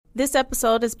This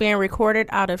episode is being recorded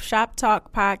out of Shop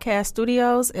Talk Podcast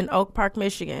Studios in Oak Park,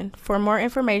 Michigan. For more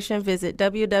information, visit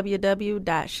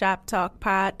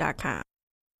www.shoptalkpod.com.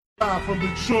 Live from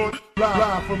Detroit,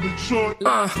 live from Detroit,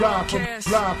 live from Detroit.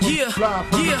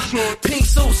 Pink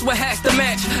suits with hats to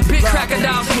match. Big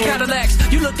crocodiles and Cadillacs.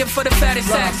 You looking for the fattest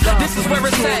sacks. This is where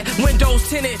it's at. Windows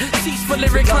tinted, seats fully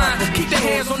reclined. Keep the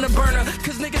hands on the burner,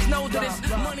 cause niggas know that it's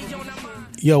money on the mind.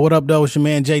 Yo, what up, though? It's your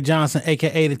man, Jay Johnson,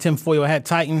 a.k.a. the tinfoil hat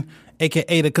titan,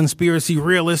 a.k.a. the conspiracy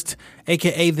realist,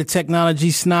 a.k.a. the technology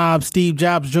snob, Steve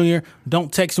Jobs Jr.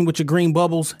 Don't text him with your green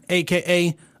bubbles,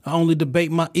 a.k.a. I only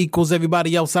debate my equals,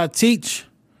 everybody else I teach.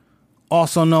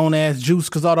 Also known as Juice,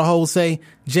 because all the hoes say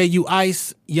J.U.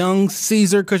 Ice, Young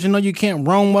Caesar, because you know you can't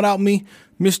roam without me.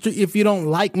 Mr. If you don't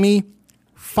like me,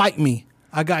 fight me.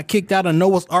 I got kicked out of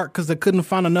Noah's Ark because I couldn't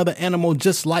find another animal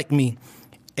just like me.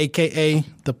 A.K.A.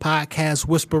 the podcast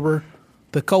whisperer,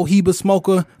 the Cohiba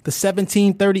smoker, the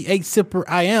 1738 sipper.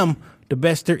 I am the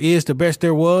best there is, the best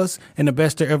there was, and the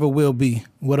best there ever will be.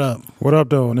 What up? What up,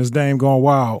 though? And this Dame going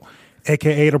wild.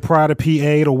 A.K.A. the Pride of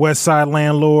PA, the West Side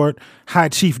landlord, High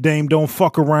Chief Dame Don't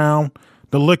Fuck Around,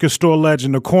 the liquor store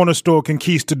legend, the corner store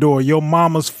conquistador, your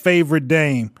mama's favorite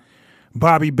dame,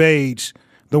 Bobby Bage,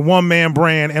 the one-man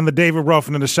brand, and the David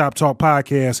Ruffin of the Shop Talk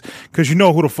Podcast, because you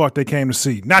know who the fuck they came to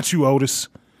see. Not you, Otis.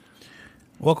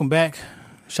 Welcome back.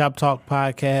 Shop Talk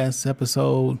Podcast,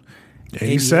 episode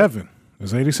 87.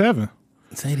 It's 87.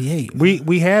 It's 88.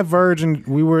 We had Virgin.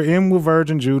 We were in with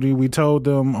Virgin Judy. We told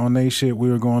them on they shit we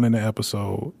were going into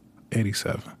episode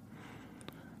 87.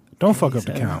 Don't fuck up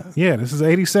the count. Yeah, this is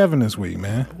 87 this week,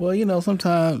 man. Well, you know,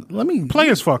 sometimes let me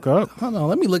Players fuck up. Hold on,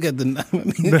 let me look at the.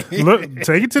 Look,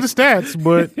 take it to the stats,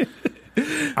 but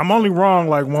I'm only wrong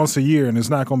like once a year, and it's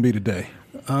not going to be today.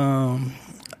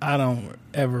 I don't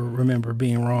ever remember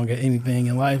being wrong at anything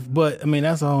in life, but I mean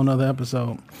that's a whole nother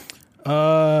episode.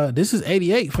 This is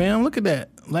 88, fam. Look at that.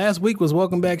 Last week was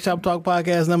Welcome Back Shop Talk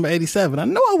Podcast number 87. I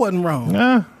know I wasn't wrong.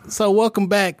 Yeah. So welcome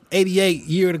back, 88,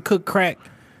 year to cook crack.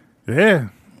 Yeah.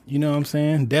 You know what I'm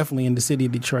saying? Definitely in the city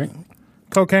of Detroit.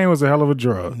 Cocaine was a hell of a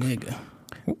drug. Nigga.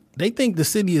 They think the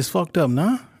city is fucked up,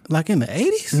 nah? Like in the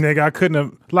 80s? Nigga, I couldn't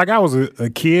have, like I was a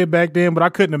kid back then, but I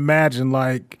couldn't imagine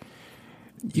like.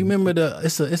 You remember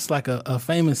it's like a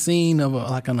famous scene of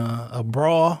a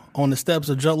brawl on the steps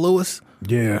of Joe Louis?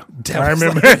 Yeah, That I was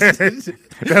remember.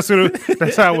 That's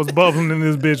how it was bubbling in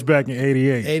this bitch back in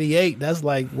 88. 88, that's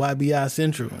like YBI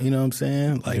Central, you know what I'm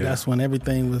saying? Like that's when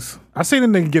everything was. I seen a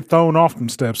nigga get thrown off them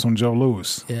steps on Joe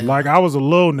Louis. Yeah. Like I was a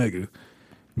little nigga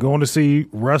going to see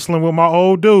wrestling with my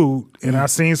old dude, and I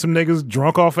seen some niggas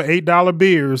drunk off of $8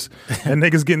 beers and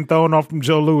niggas getting thrown off from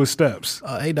Joe Louis steps.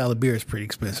 $8 beer is pretty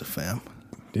expensive, fam.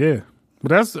 Yeah.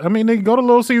 But they go to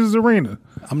Little Caesars Arena.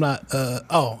 I'm not.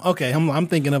 Okay. I'm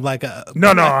thinking of like a.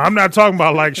 No, I'm not talking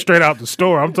about like straight out the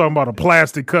store. I'm talking about a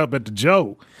plastic cup at the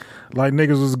Joe. Like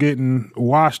niggas was getting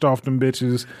washed off them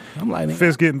bitches. I'm like,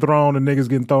 fists getting thrown and niggas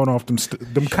getting thrown off them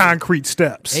concrete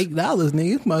steps. $8, nigga.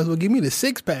 You might as well give me the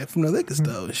 6-pack from the liquor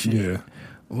store. And shit. Yeah.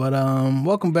 But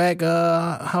welcome back.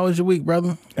 How was your week,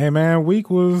 brother? Hey man, week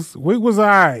was all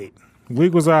right.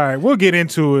 Week was all right. We'll get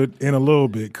into it in a little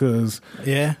bit because,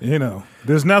 Yeah. you know,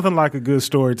 there's nothing like a good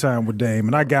story time with Dame,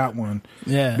 and I got one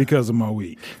because of my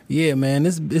week. Yeah, man.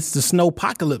 It's the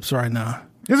snowpocalypse right now.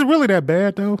 Is it really that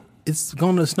bad, though? It's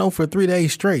going to snow for 3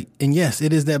 days straight. And yes,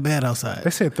 it is that bad outside. They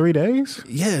said 3 days?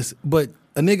 Yes, but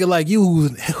a nigga like you who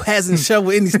hasn't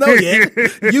shoveled any snow yet,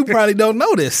 you probably don't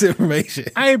know this information.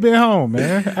 I ain't been home,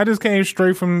 man. I just came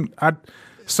straight from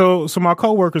so my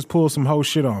coworkers pulled some whole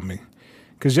shit on me.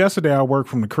 Because yesterday I worked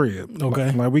from the crib.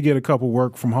 Okay. Like we get a couple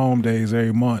work from home days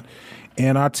every month.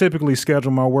 And I typically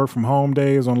schedule my work from home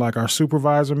days on like our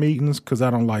supervisor meetings because I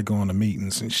don't like going to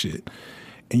meetings and shit.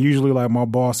 And usually like my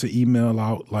boss will email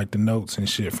out like the notes and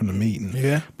shit from the meeting.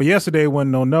 Yeah. But yesterday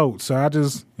wasn't no notes. So I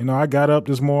just, I got up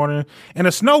this morning and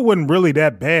the snow wasn't really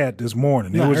that bad this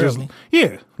morning. Not it was early.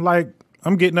 just, like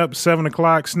I'm getting up at 7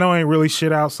 o'clock. Snow ain't really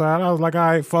shit outside. I was like, all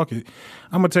right, fuck it.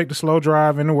 I'm going to take the slow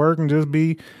drive into work and just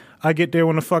I get there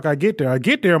when the fuck I get there. I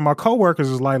get there and my coworkers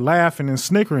is like laughing and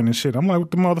snickering and shit. I'm like, what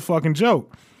the motherfucking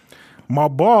joke? My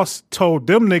boss told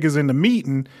them niggas in the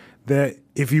meeting that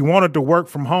if you wanted to work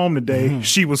from home today,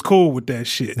 she was cool with that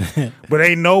shit. But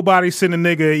ain't nobody send a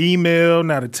nigga an email,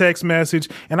 not a text message.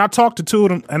 And I talked to two of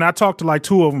them, and I talked to like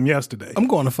two of them yesterday. I'm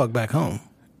going to fuck back home.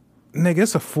 Nigga,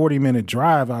 it's a 40-minute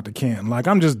drive out to Canton. Like,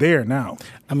 I'm just there now.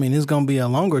 I mean, it's going to be a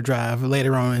longer drive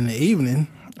later on in the evening.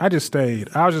 I just stayed.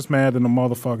 I was just mad than a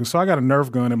motherfucker. So I got a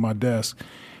Nerf gun at my desk,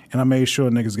 and I made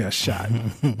sure niggas got shot.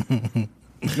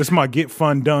 It's my get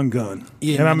fun done gun.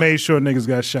 Yeah, and I man. made sure niggas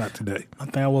got shot today. I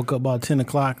think I woke up about 10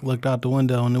 o'clock, looked out the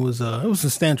window, and it was a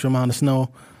substantial amount of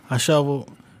snow. I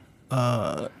shoveled,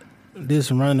 did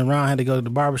some running around, had to go to the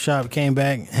barbershop, came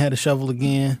back, had to shovel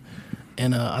again.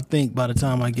 And I think by the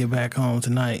time I get back home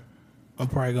tonight, I'm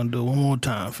probably going to do it one more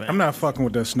time, fam. I'm not fucking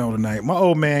with that snow tonight. My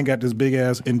old man got this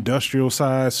big-ass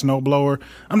industrial-sized snow blower.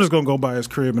 I'm just going to go by his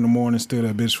crib in the morning, steal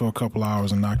that bitch for a couple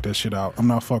hours and knock that shit out. I'm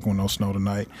not fucking with no snow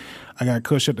tonight. I got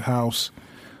Kush at the house,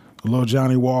 a little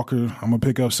Johnny Walker. I'm going to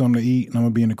pick up something to eat, and I'm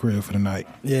going to be in the crib for the night.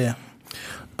 Yeah.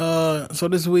 So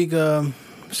this week, Super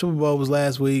Bowl was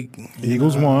last week.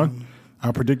 Eagles won.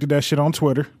 I predicted that shit on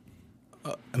Twitter.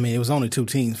 I mean, it was only 2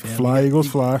 teams, fam. Fly, Eagles,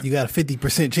 fly. You got a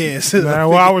 50% chance. Nah,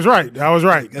 well, I was right.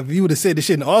 If you would have said this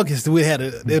shit in August, it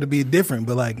would be different.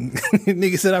 But like,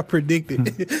 nigga said, I predicted.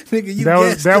 Nigga, you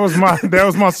guessed. that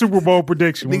was my Super Bowl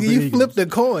prediction. Nigga, you flipped the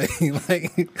coin.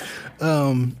 Like,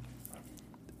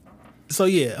 so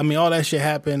yeah, I mean, all that shit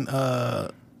happened. I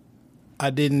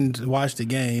didn't watch the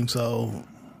game, so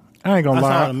I ain't gonna I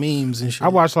lie. saw the memes and shit. I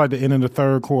watched like the end of the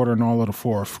third quarter and all of the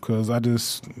fourth because I did.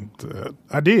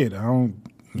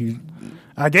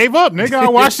 I gave up, nigga. I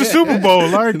watched the Super Bowl.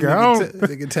 Like,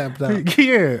 nigga tapped out.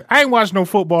 Yeah, I ain't watched no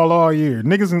football all year.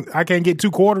 Niggas, I can't get 2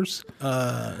 quarters.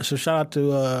 So shout out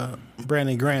to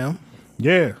Brandon Graham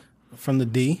Yeah, from the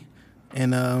D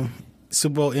and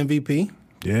Super Bowl MVP.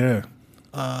 yeah.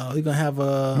 We're gonna have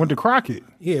Went to Crockett.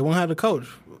 we're gonna have the coach,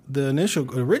 the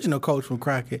original coach from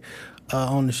Crockett,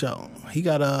 on the show. He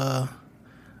got I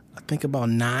think about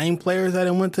 9 players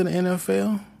that went to the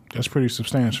NFL. That's pretty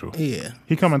substantial. Yeah,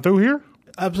 He coming through here?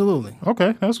 absolutely.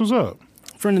 Okay, that's what's up.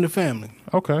 Friend of the family.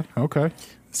 Okay.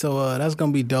 So that's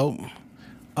gonna be dope.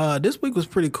 This week was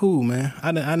pretty cool, man.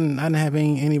 I didn't have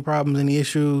any problems, any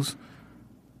issues.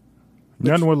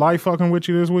 Nothing with life fucking with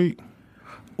you this week?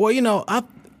 Well, you know, I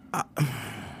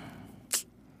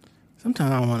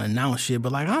sometimes I don't want to announce shit,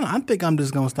 but like I think I'm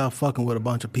just gonna stop fucking with a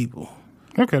bunch of people.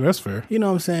 Okay, that's fair. You know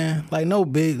what I'm saying? Like no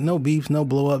beefs, no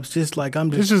blow ups. Just like I'm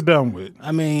It's just. just done with.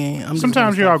 I mean, I'm.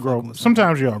 Sometimes just y'all gonna stop grow. fucking with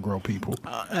Sometimes y'all grow people.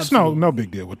 It's no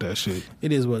big deal with that shit.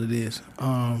 it is what it is.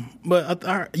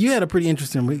 But you had a pretty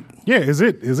interesting week. Yeah, is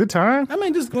it time? I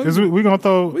mean, just We gonna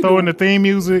throw in the theme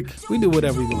music? we do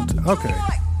whatever we want to. Okay.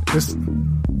 This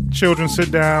children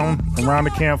sit down around the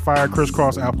campfire,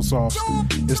 crisscross applesauce.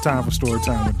 It's time for story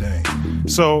time with Dane.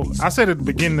 So I said at the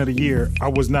beginning of the year I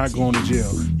was not going to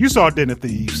jail. You saw Dinner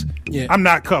Thieves. Yeah. I'm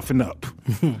not cuffing up.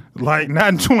 Like not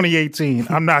in 2018.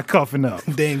 I'm not cuffing up.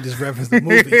 Dame just referenced the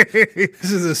movie.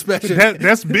 This is a special.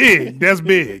 That's big. That's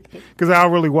big. Because I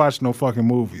don't really watch no fucking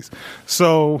movies.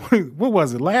 So what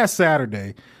was it? Last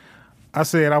Saturday, I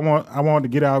said I wanted to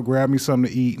get out, grab me something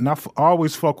to eat, and I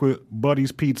always fuck with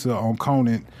Buddy's Pizza on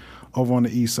Conant over on the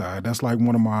east side. That's like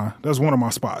one of my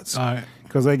spots. All right.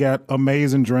 Because they got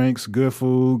amazing drinks, good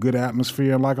food, good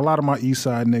atmosphere. And like a lot of my east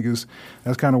side niggas,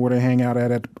 that's kind of where they hang out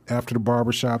at after the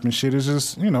barbershop and shit. It's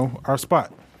just, our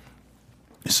spot.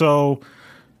 So,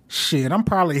 shit, I'm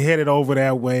probably headed over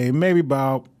that way, maybe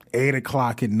about 8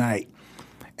 o'clock at night.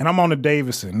 And I'm on the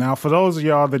Davison. Now, for those of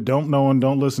y'all that don't know and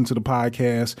don't listen to the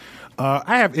podcast,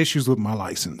 I have issues with my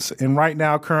license. And right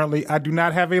now, currently, I do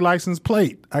not have a license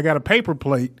plate. I got a paper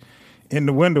plate in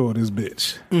the window of this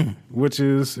bitch, which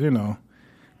is,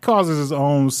 causes its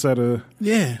own set of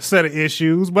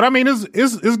issues. But I mean,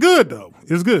 it's good though.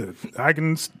 It's good. I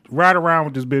can ride around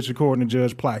with this bitch according to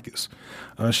Judge Placus.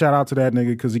 Shout out to that nigga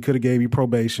because he could have gave me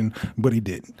probation, but he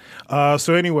didn't.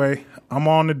 So anyway, I'm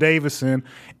on the Davison,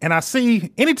 and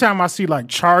anytime I see like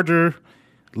Charger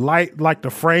light, like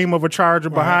the frame of a Charger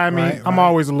behind me, I'm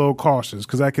always a little cautious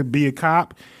because I could be a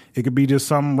cop. It could be just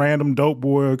some random dope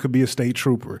boy, or it could be a state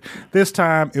trooper. This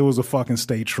time, it was a fucking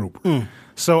state trooper.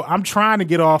 So I'm trying to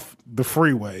get off the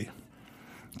freeway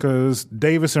because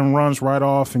Davison runs right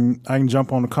off and I can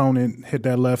jump on the cone and hit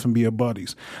that left and be a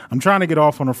buddies. I'm trying to get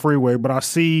off on the freeway, but I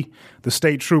see the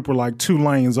state trooper like 2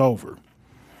 lanes over.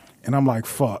 And I'm like,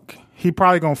 fuck. He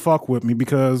probably gonna fuck with me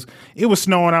because it was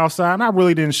snowing outside and I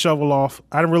really didn't shovel off.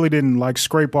 I really didn't like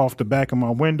scrape off the back of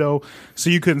my window so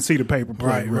you couldn't see the paper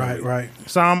plate. Right.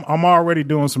 So I'm already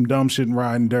doing some dumb shit and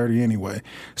riding dirty anyway.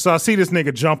 So I see this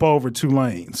nigga jump over 2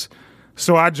 lanes.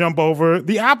 So I jump over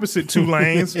the opposite 2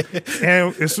 lanes,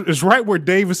 and it's right where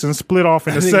Davison split off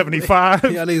into 75.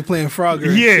 Y'all niggas playing Frogger.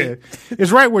 Yeah.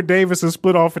 It's right where Davison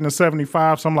split off into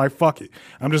 75. So I'm like, fuck it.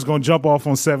 I'm just going to jump off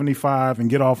on 75 and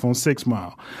get off on 6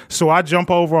 Mile. So I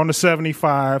jump over on the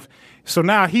 75. So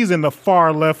now he's in the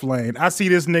far left lane. I see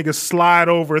this nigga slide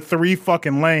over 3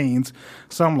 fucking lanes.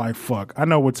 So I'm like, fuck, I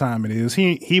know what time it is.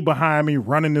 He behind me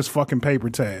running this fucking paper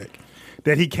tag.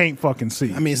 that he can't fucking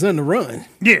see. I mean, it's nothing to run.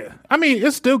 Yeah. I mean,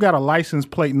 it's still got a license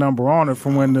plate number on it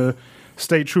from when the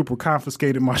state trooper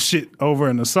confiscated my shit over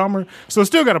in the summer. So it's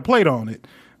still got a plate on it.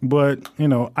 But, you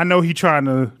know, I know he trying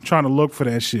to look for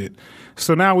that shit.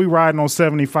 So now we riding on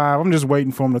 75. I'm just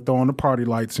waiting for him to throw on the party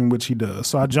lights, in which he does.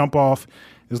 So I jump off.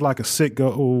 It's like a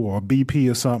Citgo or a BP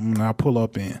or something, and I pull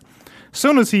up in. As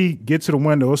soon as he gets to the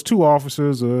window, it's two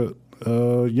officers, a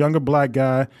younger black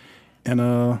guy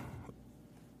and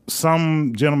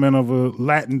some gentleman of a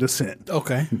Latin descent.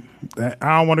 Okay. I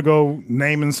don't want to go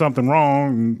naming something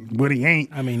wrong, but he ain't.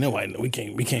 I mean, nobody, we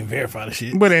can't verify the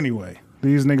shit. But anyway,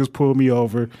 these niggas pulled me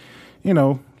over. You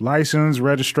know, license,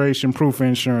 registration, proof of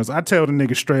insurance. I tell the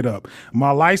nigga straight up,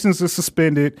 my license is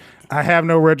suspended, I have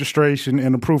no registration,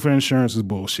 and the proof of insurance is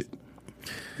bullshit.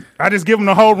 I just give them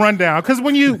the whole rundown. Because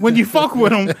when you fuck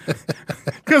with them,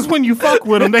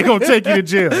 they gonna take you to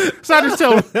jail. So I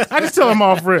just tell them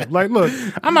off rip. Like, look,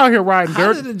 I'm out here riding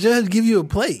How dirt. did the judge give you a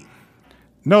plate?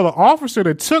 No, the officer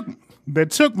that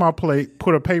took my plate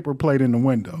put a paper plate in the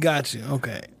window. Gotcha.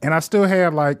 Okay. And I still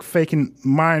had like faking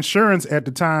my insurance at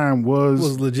the time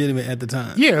was legitimate at the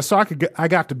time. yeah, so I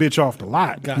got the bitch off the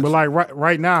lot. Gotcha. But like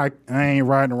right now I ain't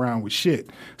riding around with shit.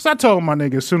 So I told my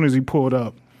nigga as soon as he pulled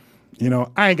up, you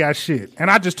know, I ain't got shit. And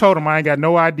I just told him I ain't got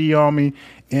no ID on me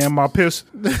and my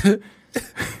pistol.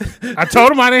 I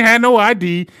told him I didn't have no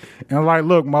ID. And I'm like,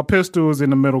 look, my pistol is in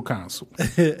the middle console.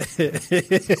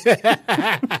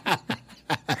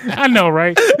 I know,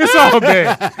 right? It's all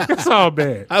bad. It's all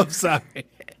bad. I'm sorry.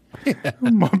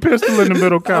 My pistol in the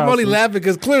middle console. I'm only laughing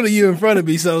because clearly you're in front of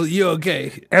me, so you're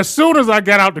okay. As soon as I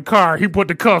got out the car, he put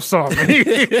the cuffs on me.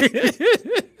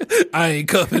 I ain't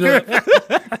cuffing up.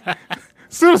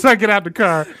 As soon as I get out the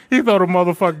car, he throw the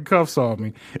motherfucking cuffs on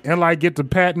me and like get to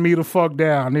patting me the fuck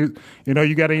down. You know,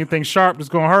 you got anything sharp that's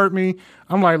gonna hurt me?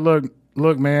 I'm like,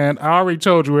 look, man, I already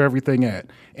told you where everything at,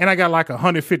 and I got like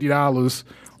 $150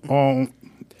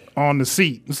 on the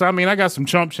seat. So I mean, I got some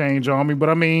chump change on me, but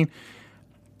I mean,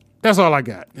 that's all I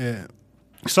got. Yeah.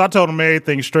 So I told him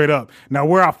everything straight up. Now,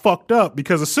 where I fucked up,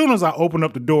 because as soon as I opened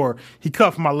up the door, he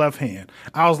cuffed my left hand.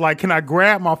 I was like, can I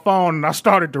grab my phone? And I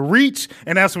started to reach,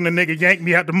 and that's when the nigga yanked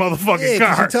me out the motherfucking Yeah,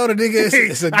 'cause car. you told the nigga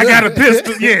it's a I got a gun.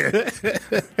 pistol,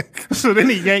 yeah. So then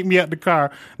he yanked me out the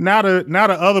car. Now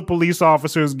the other police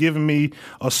officer is giving me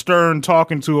a stern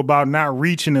talking to about not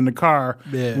reaching in the car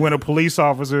when a police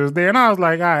officer is there. And I was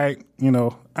like, all right, you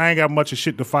know, I ain't got much of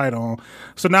shit to fight on.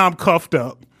 So now I'm cuffed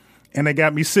up. And they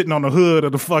got me sitting on the hood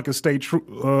of the fucking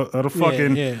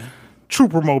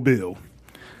trooper mobile.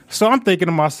 So I'm thinking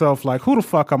to myself, like, who the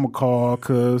fuck I'm gonna call?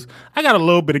 Because I got a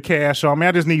little bit of cash on me.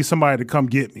 I just need somebody to come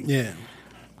get me. Yeah.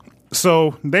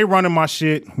 So they running my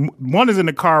shit. One is in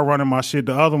the car running my shit.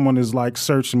 The other one is like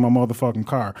searching my motherfucking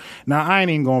car. Now, I ain't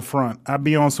even gonna front. I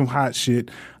be on some hot shit.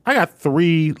 I got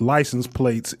 3 license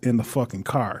plates in the fucking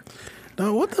car.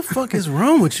 Dog, what the fuck is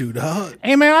wrong with you, dog?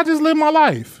 Hey, man, I just live my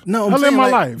life. No, I live my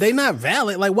life. They not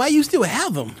valid. Like, why you still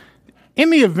have them? In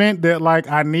the event that, like,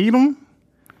 I need them,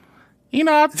 you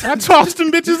know, I toss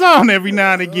them bitches on every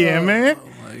now and again, man. Oh,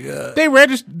 my God.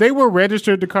 They were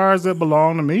registered to cars that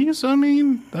belong to me. So, I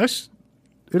mean, it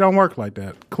don't work like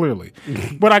that, clearly.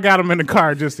 But I got them in the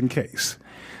car just in case.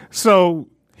 So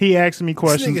he asked me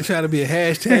questions. This nigga trying to be a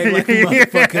hashtag like a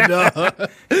motherfucking dog.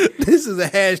 This is a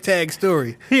hashtag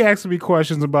story. He asked me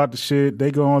questions about the shit. They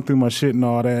go on through my shit and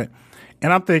all that.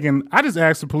 And I'm thinking, I just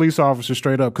asked the police officer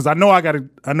straight up because I know I got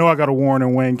a warrant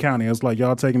in Wayne County. It's like,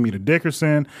 y'all taking me to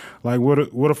Dickerson? Like, where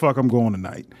the fuck I'm going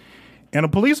tonight? And the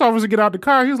police officer get out the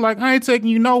car. He's like, I ain't taking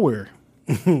you nowhere.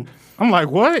 I'm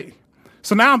like, what?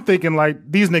 So now I'm thinking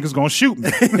like these niggas gonna shoot me.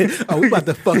 Oh, we about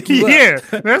to fuck you up. Yeah,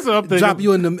 that's what I'm thinking. Drop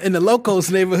you in the Locos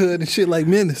neighborhood and shit like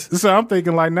Menace. So I'm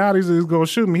thinking like now these niggas gonna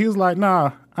shoot me. He was like,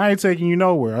 nah, I ain't taking you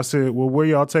nowhere. I said, well, where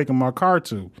y'all taking my car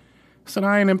to? I said,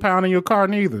 I ain't impounding your car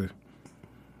neither.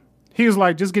 He was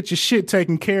like, just get your shit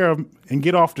taken care of and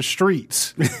get off the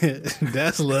streets.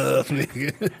 That's love,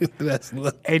 nigga. That's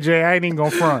love. Hey, Jay, I ain't even gonna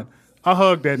front. I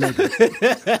hugged that nigga.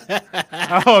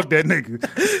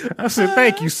 I said,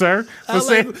 thank you, sir. For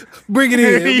saying, bring it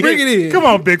in. Bring it in. Come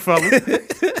on, big fella.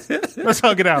 Let's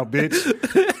hug it out, bitch.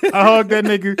 I hugged that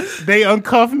nigga. They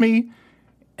uncuffed me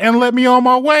and let me on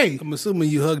my way. I'm assuming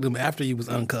you hugged him after you was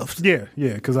uncuffed. Yeah,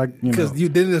 because you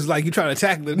did this like you trying to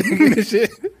tackle the nigga and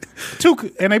shit.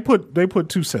 And they put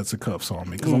 2 sets of cuffs on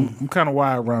me because I'm kind of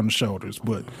wide around the shoulders.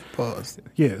 But pause.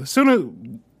 Yeah,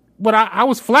 but I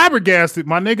was flabbergasted,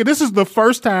 my nigga. This is the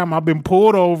first time I've been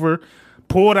pulled over,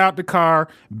 pulled out the car,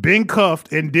 been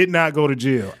cuffed, and did not go to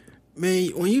jail. Man,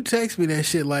 when you text me that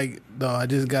shit like, dog, I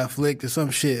just got flicked or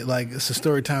some shit, like it's a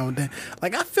story time with that.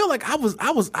 Like I feel like I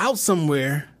was out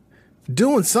somewhere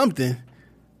doing something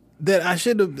that I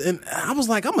should have. And I was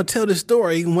like, I'm gonna tell this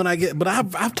story when I get. But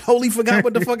I totally forgot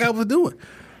what the fuck I was doing.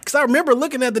 Because I remember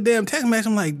looking at the damn text message.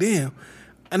 I'm like, damn.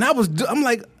 And I'm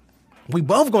like, we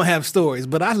both gonna have stories.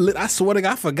 But I swear to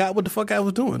God, I forgot what the fuck I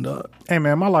was doing, dog. Hey,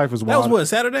 man, my life is That wild. was what,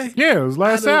 Saturday? Yeah, it was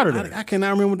last Saturday. I cannot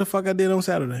remember what the fuck I did on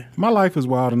Saturday. My life is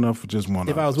wild enough for just one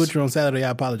If I was with you on Saturday, I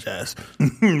apologize.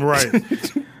 Right.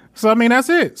 So, I mean, that's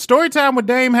it. Storytime with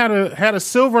Dame had a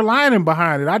silver lining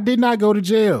behind it. I did not go to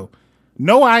jail.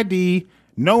 No ID,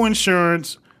 no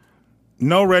insurance,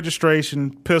 no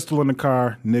registration, pistol in the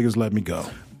car. Niggas let me go.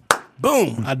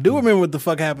 Boom. I do remember what the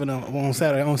fuck happened on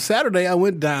Saturday. On Saturday, I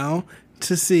went down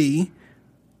to see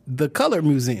the Color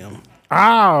Museum.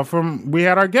 We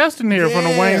had our guest in here from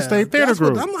the Wayne State Theater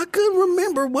Group. I couldn't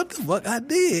remember what the fuck I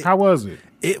did. How was it?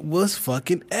 It was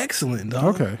fucking excellent,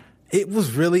 dog. Okay. It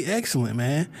was really excellent,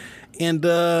 man. And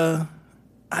I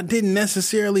didn't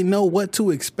necessarily know what to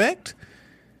expect.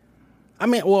 I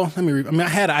mean, well, I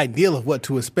had an idea of what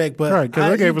to expect, but Right,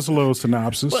 because they gave us a little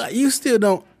synopsis. But you still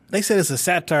don't. They said it's a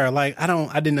satire. Like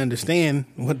I didn't understand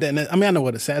what that. I mean, I know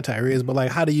what a satire is, but like,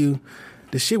 how do you?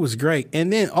 The shit was great,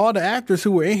 and then all the actors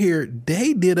who were in here,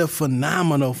 they did a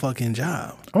phenomenal fucking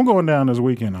job. I'm going down this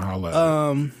weekend to holler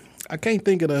at you. I can't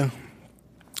think of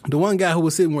the one guy who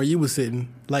was sitting where you were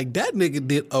sitting. Like that nigga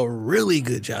did a really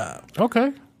good job.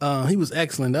 Okay. He was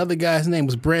excellent. The other guy's name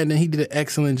was Brandon. He did an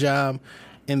excellent job.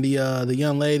 And the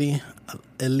young lady,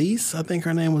 Elise, I think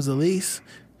her name was Elise.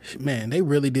 Man, they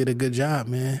really did a good job,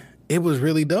 man. It was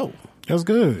really dope. That's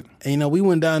good. And, we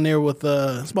went down there with,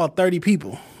 it's about 30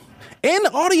 people. And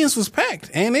the audience was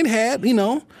packed. And it had, it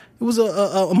was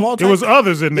a multi... It was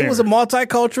others in there. It was a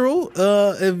multicultural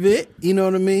event, you know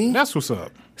what I mean? That's what's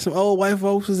up. Some old white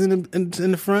folks was in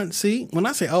the front seat. When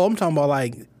I say I'm talking about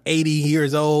like 80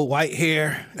 years old, white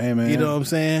hair. Hey, man. You know what I'm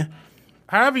saying?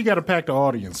 However, you got to pack the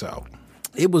audience out.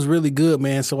 It was really good,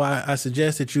 man. So I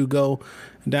suggest that you go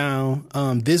down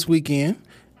this weekend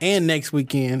and next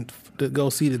weekend to go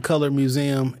see the Color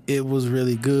Museum. It was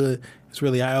really good. It's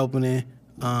really eye-opening.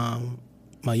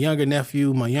 My younger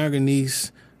nephew, my younger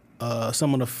niece,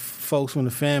 some of the folks from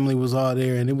the family was all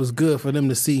there, and it was good for them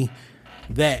to see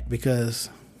that because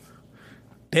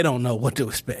they don't know what to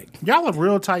expect. Y'all a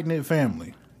real tight-knit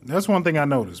family. That's one thing I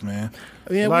noticed, man.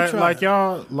 Yeah, we tried.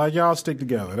 like y'all stick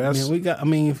together. That's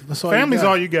family's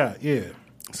all you got. Yeah,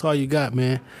 that's all you got,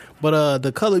 man. But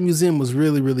the Color Museum was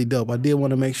really, really dope. I did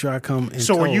want to make sure I come. And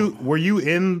so were you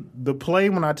in the play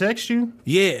when I text you?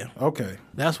 Yeah. Okay,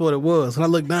 that's what it was. When I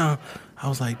looked down, I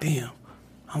was like, damn.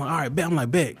 I'm like, all right, bet. I'm like,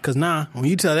 bet. Because now, when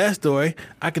you tell that story,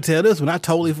 I could tell this one. I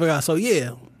totally forgot. So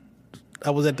yeah,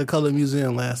 I was at the Color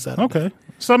Museum last Saturday. Okay.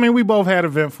 So I mean, we both had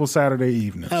eventful Saturday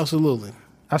evenings. Absolutely.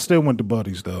 I still went to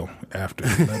Buddy's, though, after.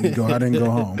 Let me go. I didn't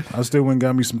go home. I still went and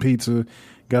got me some pizza,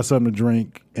 got something to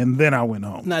drink, and then I went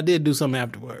home. And I did do something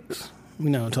afterwards. We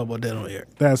not going to talk about that on air.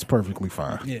 That's perfectly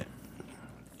fine. Yeah.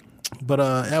 But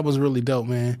that was really dope,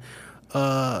 man.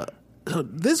 So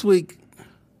this week,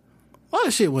 a lot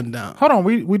of shit went down. Hold on.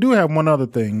 We do have one other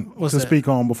thing What's to that? speak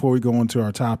on before we go into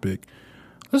our topic.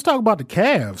 Let's talk about the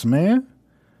Cavs, man.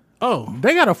 Oh.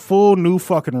 They got a full new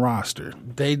fucking roster.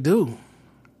 They do.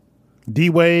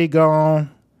 D-Wade gone.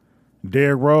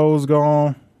 Derrick Rose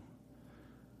gone.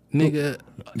 Nigga.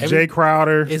 Jay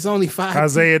Crowder. It's only 5.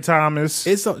 Isaiah Thomas.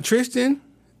 It's Tristan,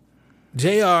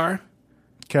 JR,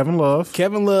 Kevin Love.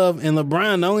 Kevin Love, and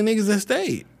LeBron, the only niggas that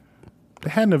stayed. They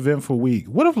had an eventful week.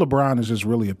 What if LeBron is just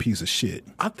really a piece of shit?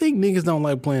 I think niggas don't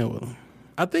like playing with him.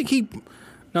 I think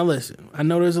now listen, I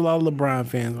know there's a lot of LeBron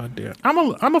fans out there.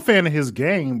 I'm a fan of his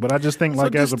game, but I just think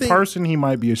as a person, he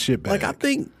might be a shitbag. Like I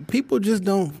think people just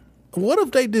don't. What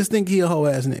if they just think he a whole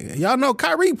ass nigga? Y'all know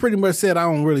Kyrie pretty much said I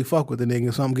don't really fuck with the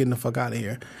nigga, so I'm getting the fuck out of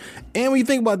here. And when you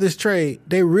think about this trade,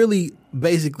 they really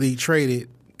basically traded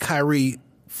Kyrie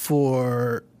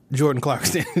for Jordan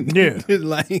Clarkson. Yeah.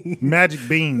 Like Magic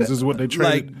Beans is what they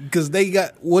traded. Like, because they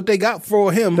got what they got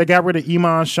for him. They got rid of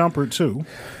Iman Shumpert too.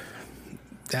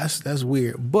 That's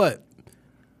weird. But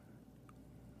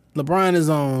LeBron is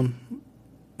on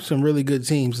some really good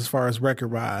teams as far as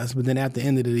record-wise. But then at the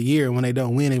end of the year, when they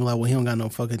don't win, they be like, well, he don't got no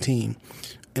fucking team.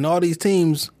 And all these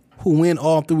teams who win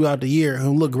all throughout the year,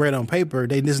 who look great on paper,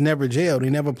 they just never gel.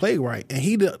 They never play right. And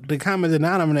he the common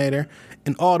denominator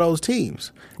in all those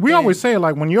teams. We always say,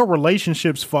 like, when your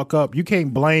relationships fuck up, you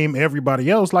can't blame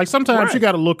everybody else. Like, sometimes you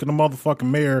got to look in the motherfucking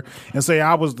mirror and say,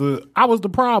 I was the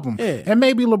problem. Yeah. And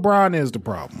maybe LeBron is the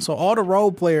problem. So all the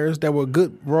role players that were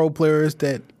good role players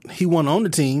that he won on the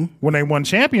team. When they won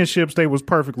championships, they was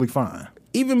perfectly fine.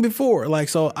 Even before. Like,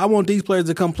 so I want these players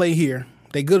to come play here.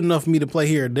 They good enough for me to play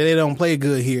here. They don't play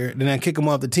good here. Then I kick them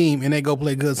off the team and they go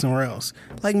play good somewhere else.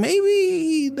 Like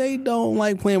maybe they don't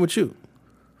like playing with you.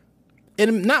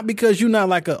 And not because you're not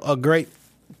like a great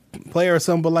player or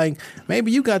something, but like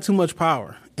maybe you got too much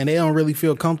power and they don't really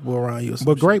feel comfortable around you.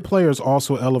 But great players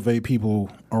also elevate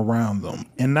people around them.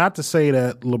 And not to say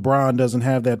that LeBron doesn't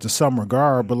have that to some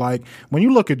regard, but like when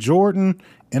you look at Jordan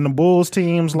and the Bulls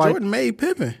teams, like Jordan made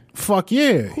Pippen. Fuck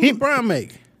yeah. Who LeBron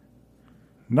make?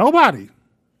 Nobody.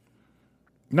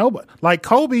 Like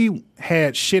Kobe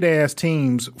had shit ass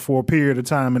teams for a period of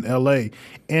time in LA,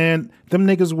 and them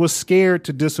niggas was scared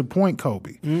to disappoint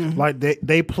Kobe. Mm-hmm. Like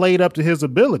they played up to his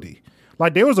ability.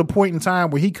 Like there was a point in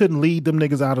time where he couldn't lead them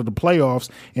niggas out of the playoffs,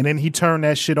 and then he turned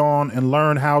that shit on and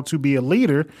learned how to be a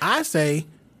leader. I say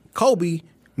Kobe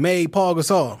made Paul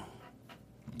Gasol.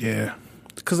 Yeah.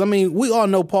 Because, I mean, we all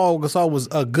know Paul Gasol was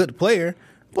a good player,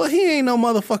 but he ain't no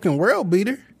motherfucking world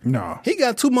beater. No. He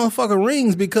got 2 motherfucking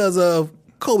rings because of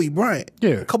Kobe Bryant.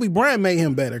 Yeah. Kobe Bryant made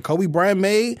him better. Kobe Bryant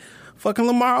made fucking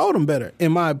Lamar Odom better,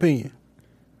 in my opinion.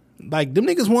 Like, them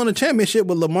niggas won a championship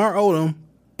with Lamar Odom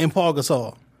and Paul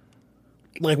Gasol.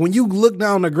 Like, when you look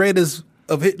down the greatest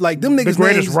of it, like, them niggas the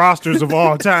greatest names, rosters of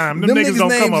all time. Them niggas don't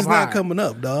names come up is high. not coming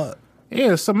up, dog.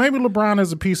 Yeah, so maybe LeBron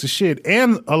is a piece of shit.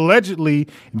 And allegedly,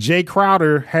 Jay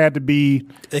Crowder had to be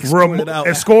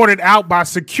escorted out by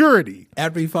security.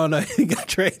 After he found out he got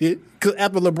traded. Because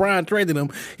after LeBron traded him,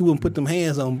 he wouldn't put them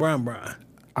hands on Brian.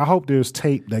 I hope there's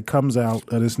tape that comes out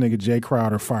of this nigga Jay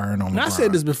Crowder firing on LeBron. I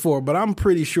said this before, but I'm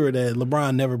pretty sure that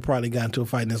LeBron never probably got into a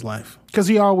fight in his life. Because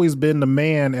he always been the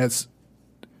man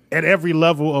at every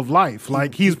level of life.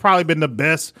 Like, he's probably been the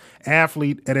best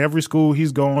athlete at every school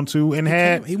he's gone to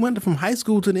and He went from high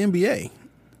school to the NBA.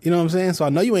 You know what I'm saying? So I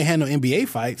know you ain't had no NBA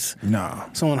fights. No.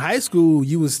 So in high school,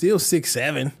 you was still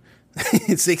 6'7",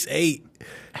 6'8".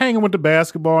 Hanging with the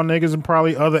basketball niggas and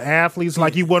probably other athletes.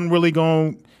 Like, he wasn't really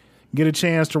going to get a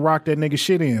chance to rock that nigga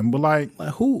shit in. But, like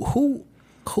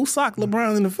who socked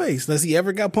LeBron in the face? Does he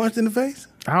ever got punched in the face?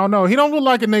 I don't know. He don't look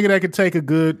like a nigga that could take a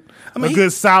good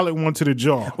solid one to the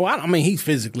jaw. Well, I mean, he's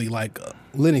physically like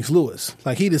Lennox Lewis.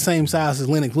 Like, he the same size as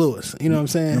Lennox Lewis. You know what I'm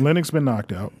saying? And Lennox been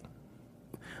knocked out.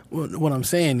 What I'm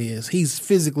saying is he's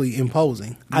physically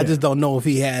imposing. Yeah. I just don't know if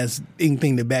he has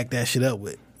anything to back that shit up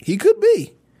with. He could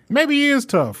be. Maybe he is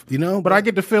tough. You know? But I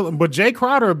get the feeling. But Jay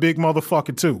Crowder a big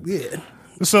motherfucker too. Yeah.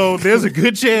 So there's a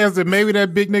good chance that maybe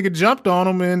that big nigga jumped on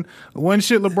him, and one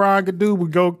shit LeBron could do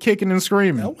would go kicking and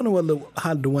screaming. I wonder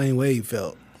how Dwayne Wade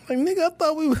felt. Like, nigga, I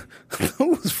thought we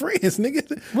was friends,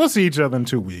 nigga. We'll see each other in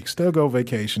 2 weeks. They'll go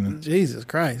vacationing. Jesus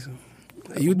Christ.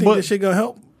 You think this shit gonna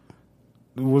help?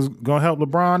 Was gonna help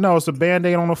LeBron? No, it's a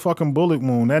Band-Aid on a fucking bullet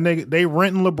wound. That nigga, they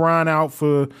renting LeBron out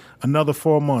for another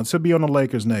 4 months. He'll be on the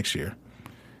Lakers next year.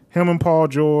 Him and Paul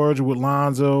George with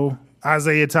Lonzo,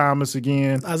 Isaiah Thomas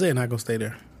again. Isaiah not gonna stay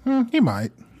there. He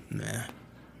might. Nah.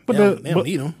 But they don't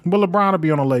need him. But LeBron will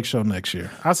be on the Lake Show next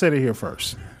year. I said it here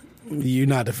first. You're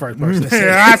not the first person to say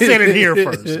it. I said it here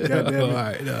first. All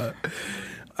right.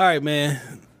 All right, man.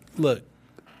 Look,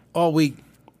 all week,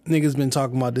 niggas been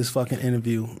talking about this fucking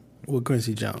interview with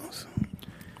Quincy Jones.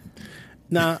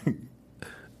 Now,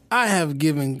 I have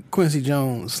given Quincy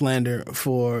Jones slander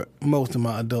for most of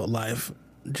my adult life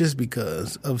just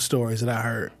because of stories that I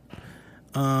heard.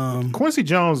 Quincy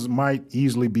Jones might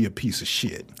easily be a piece of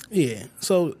shit. Yeah.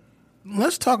 So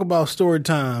let's talk about story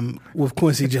time with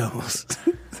Quincy Jones.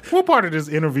 What part of this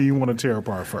interview you want to tear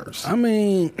apart first? I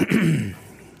mean,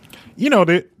 you know,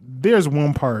 there's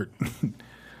one part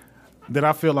that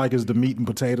I feel like is the meat and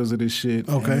potatoes of this shit.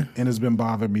 Okay. And it's been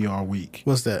bothering me all week.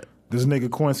 What's that? This nigga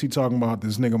Quincy talking about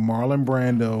this nigga Marlon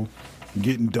Brando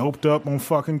getting doped up on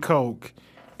fucking coke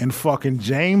and fucking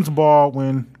James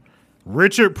Baldwin,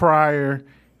 Richard Pryor,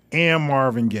 and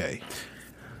Marvin Gaye.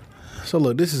 So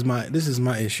look, this is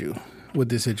my issue with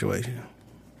this situation.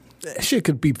 Shit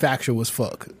could be factual as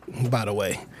fuck, by the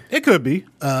way. It could be.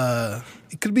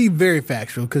 It could be very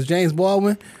factual because James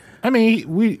Baldwin. I mean,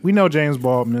 we know James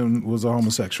Baldwin was a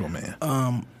homosexual man.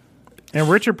 And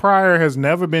Richard Pryor has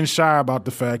never been shy about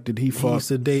the fact that he used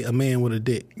to date a man with a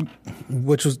dick,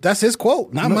 that's his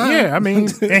quote, not mine. Yeah, I mean,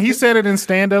 and he said it in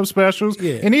stand-up specials.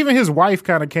 Yeah. And even his wife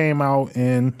kind of came out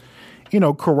and,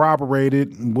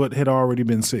 corroborated what had already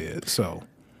been said. So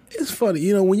it's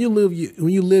funny, when you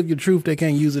live your truth, they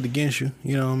can't use it against you.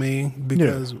 You know what I mean?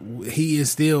 Because he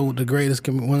is still the greatest,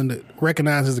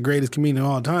 recognized as the greatest comedian of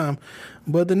all time.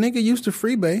 But the nigga used to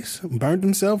freebase, burned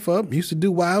himself up, used to do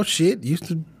wild shit, used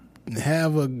to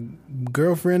have a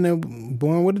girlfriend that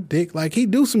born with a dick. Like, he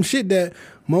do some shit that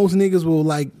most niggas will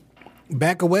like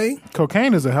back away.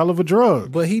 Cocaine is a hell of a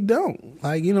drug. But he don't.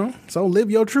 Like, so live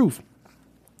your truth.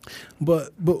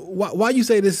 But why you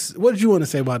say this? What did you want to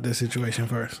say about this situation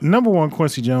first? Number one,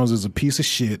 Quincy Jones is a piece of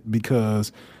shit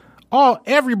because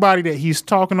everybody that he's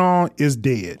talking on is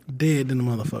dead. Dead than the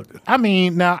motherfucker. I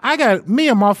mean, now me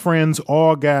and my friends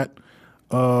all got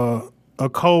a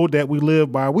code that we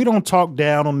live by. We don't talk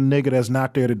down on the nigga that's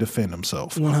not there to defend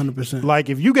himself. 100%. Like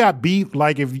if you got beef,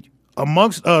 like if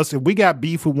amongst us, if we got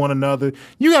beef with one another,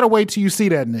 you got to wait till you see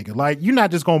that nigga. Like you're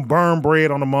not just going to burn bread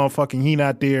on the motherfucking he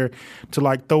not there to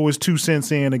like throw his 2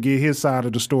 cents in to get his side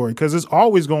of the story. Cause it's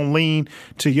always going to lean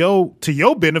to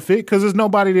your benefit cause there's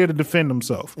nobody there to defend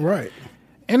himself. Right.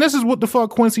 And this is what the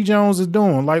fuck Quincy Jones is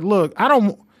doing. Like, look,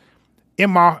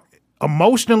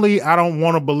 emotionally, I don't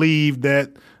want to believe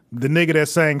that the nigga that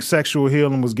sang Sexual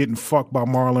Healing was getting fucked by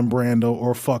Marlon Brando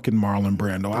or fucking Marlon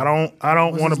Brando. I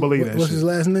don't want to believe that shit. What's his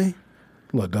last name?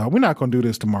 Look, dog, we're not gonna do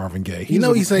this to Marvin Gaye. He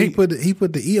put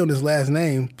the E on his last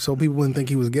name so people wouldn't think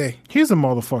he was gay. He's a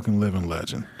motherfucking living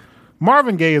legend.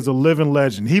 Marvin Gaye is a living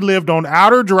legend. He lived on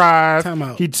Outer Drive. Time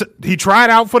out. He tried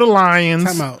out for the Lions.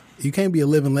 Time out. You can't be a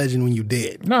living legend when you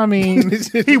dead. No, I mean,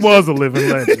 he was a living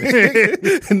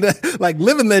legend. Like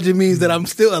living legend means that I'm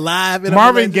still alive. And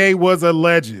Marvin Gaye was a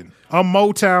legend, a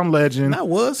Motown legend.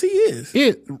 He is.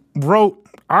 It wrote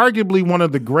arguably one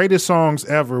of the greatest songs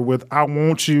ever with "I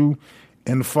Want You"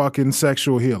 and fucking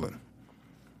Sexual Healing.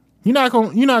 You're not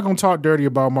gonna talk dirty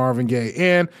about Marvin Gaye.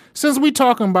 And since we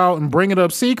talking about and bringing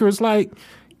up secrets, like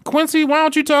Quincy, why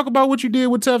don't you talk about what you did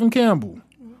with Tevin Campbell?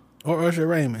 Or Usher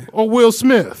Raymond. Or Will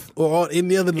Smith. Or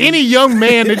any young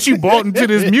man that you brought into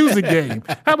this music game.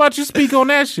 How about you speak on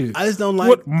that shit? I just don't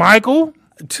like Michael?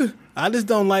 I just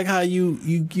don't like how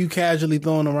you casually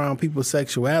throwing around people's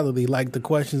sexuality like the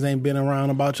questions ain't been around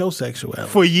about your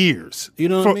sexuality. For years. You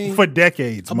know what I mean? For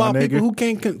decades, about my nigga.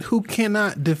 people who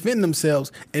cannot defend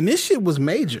themselves. And this shit was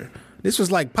major. This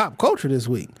was like pop culture this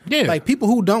week. Yeah. Like people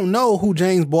who don't know who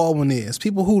James Baldwin is,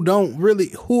 people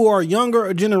who are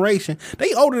younger generation,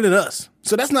 they older than us.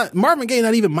 So that's not, Marvin Gaye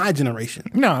not even my generation.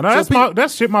 No,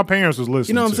 that's shit my parents was listening to.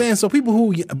 You know what I'm saying? So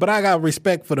people but I got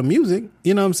respect for the music,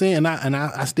 you know what I'm saying? And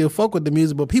I still fuck with the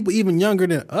music, but people even younger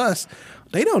than us,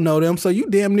 they don't know them. So you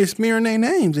damn near smearing their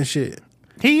names and shit.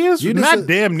 He is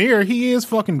damn near. He is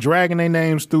fucking dragging their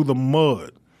names through the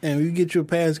mud. And you get your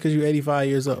pass because you're 85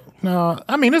 years old. No,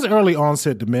 I mean, it's early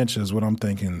onset dementia is what I'm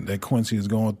thinking that Quincy is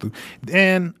going through.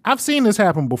 And I've seen this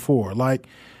happen before, like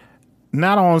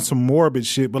not on some morbid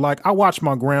shit, but like I watched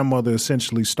my grandmother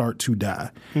essentially start to die.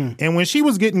 And when she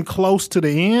was getting close to the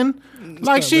end,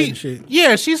 like she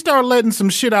started letting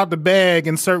some shit out the bag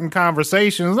in certain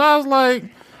conversations. I was like,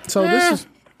 so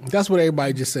that's what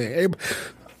everybody just said.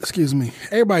 Excuse me.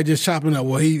 Everybody just chopping up.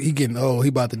 Well, he getting old. He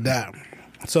about to die.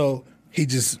 So he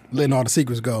just letting all the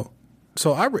secrets go.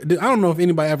 So I don't know if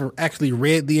anybody ever actually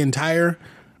read the entire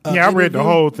I read the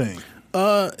whole thing.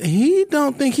 He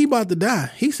don't think he about to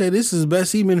die. He said this is the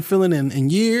best he been feeling in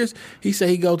years. He said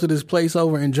he go to this place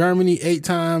over in Germany 8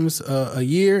 times a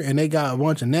year, and they got a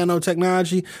bunch of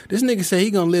nanotechnology. This nigga said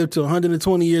he gonna live to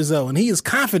 120 years old, and he is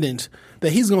confident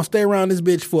that he's gonna stay around this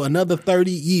bitch for another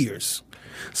 30 years.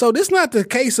 So this not the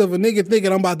case of a nigga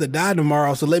thinking I'm about to die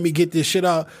tomorrow, so let me get this shit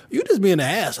out. You just being an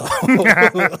asshole.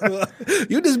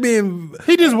 You just being.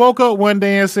 He just woke up one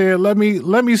day and said, "Let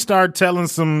me start telling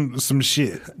some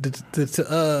shit."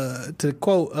 To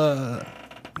quote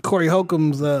Corey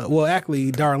Holcomb's,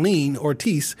 actually Darlene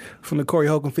Ortiz from the Corey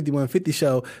Holcomb 5150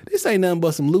 show, this ain't nothing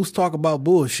but some loose talk about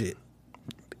bullshit.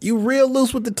 You real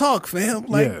loose with the talk, fam.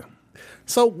 Yeah.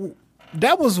 So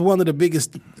that was one of the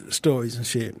biggest stories and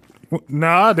shit.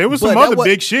 Nah, there was some other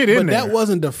big shit in there. But that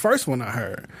wasn't the first one I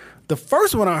heard. The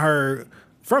first one I heard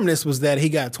from this was that he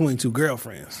got 22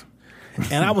 girlfriends.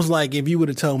 And I was like, if you would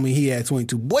have told me he had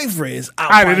 22 boyfriends,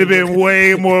 I'd have been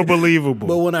way more believable.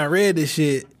 But when I read this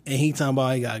shit, and he talking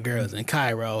about he got girls in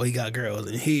Cairo, he got girls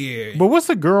in here. But what's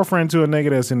a girlfriend to a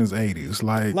nigga that's in his 80s?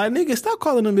 Like nigga, stop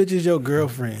calling them bitches your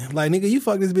girlfriend. Like, nigga, you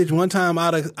fuck this bitch one time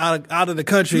out of the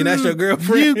country, and that's your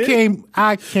girlfriend.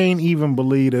 I can't even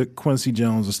believe that Quincy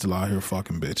Jones is still out here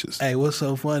fucking bitches. Hey, what's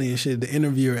so funny and shit? The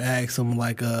interviewer asked him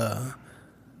like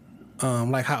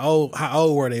how old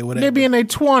were they? Whatever. They be in their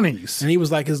 20s. And he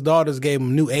was like, his daughters gave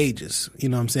him new ages. You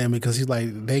know what I'm saying? Because he's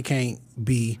like, they can't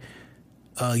be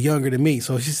younger than me.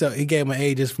 So she said he gave him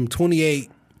ages from 28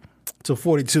 to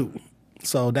 42.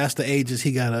 So that's the ages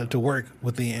he got to work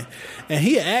within. And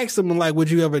he asked him like, would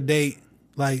you ever date?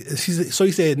 Like, so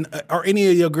he said, are any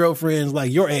of your girlfriends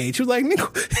like your age? She was like,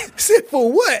 nigga, said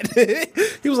for what?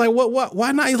 He was like, what?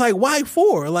 Why not? He's like, why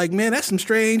for? Like, man, that's some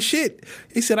strange shit.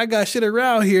 He said, I got shit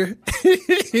around here.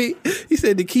 He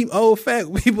said to keep old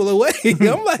fat people away.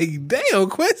 I'm like, damn,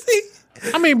 Quincy.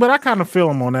 I mean, but I kind of feel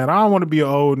him on that. I don't want to be an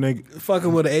old nigga.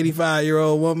 Fucking with an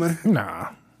 85-year-old woman. Nah.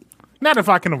 Not if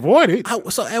I can avoid it.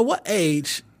 So at what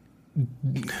age?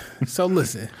 So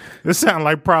listen. This sounds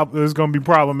like it's going to be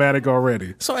problematic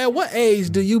already. So at what age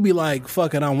do you be like,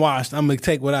 fuck it, I'm washed. I'm going to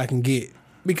take what I can get?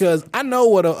 Because I know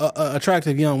what a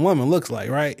attractive young woman looks like,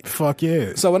 right? Fuck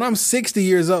yeah. So when I'm 60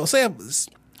 years old,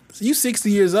 you 60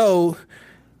 years old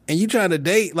and you trying to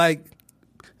date, like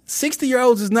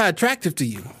 60-year-olds is not attractive to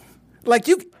you. Like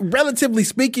you, relatively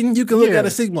speaking, you can look at a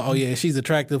Sigma. Oh yeah, she's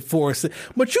attractive for us,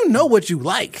 but you know what you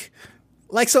like.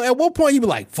 Like, so at what point you be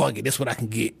like, fuck it, this is what I can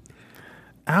get.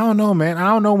 I don't know, man. I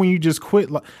don't know when you just quit.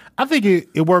 I think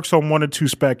it works on one or two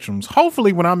spectrums.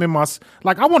 Hopefully when I'm in my,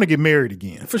 like, I want to get married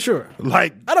again. For sure.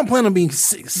 Like, I don't plan on being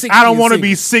 60. I don't want to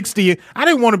be 60. I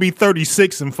didn't want to be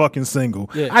 36 and fucking single.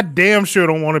 Yeah. I damn sure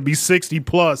don't want to be 60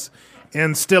 plus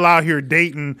and still out here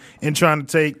dating and trying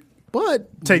to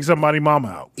take somebody's mama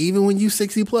out. Even when you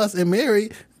 60 plus and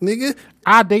married, nigga,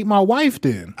 I date my wife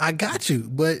then. I got you,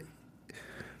 but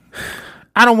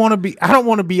I don't want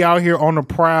to be out here on the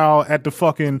prowl at the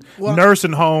fucking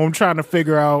nursing home trying to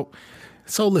figure out.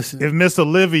 So listen, if Miss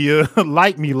Olivia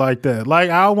like me like that, like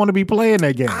I don't want to be playing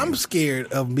that game. I'm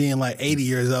scared of being like 80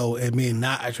 years old and being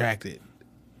not attracted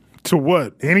to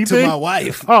what? Anything? To my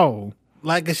wife. Oh,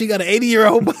 like 'cause she got an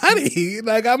 80-year-old body.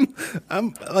 Like I'm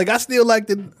like I still like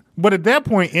to. But at that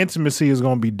point, intimacy is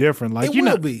going to be different. Like you're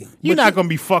not going to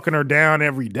be fucking her down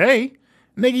every day.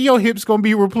 Nigga, your hips gonna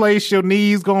be replaced. Your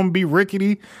knees gonna be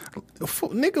rickety.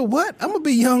 Nigga, what? I'm gonna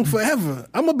be young forever.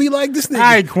 I'm gonna be like this nigga. All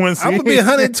right, Quincy. I'm gonna be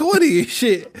 120 and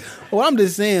shit. What I'm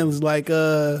just saying is like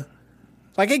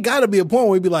it gotta be a point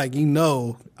where we be like,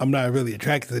 I'm not really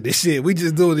attracted to this shit. We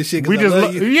just doing this shit because I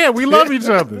love you. Yeah, we love each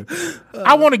other.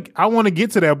 I want to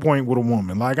get to that point with a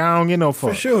woman. Like I don't get no fuck.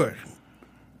 For sure.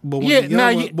 But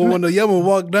when the young one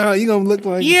walk down, you gonna look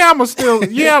like I'm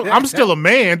still a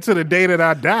man to the day that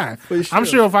I die. Sure. I'm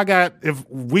sure if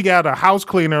we got a house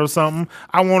cleaner or something,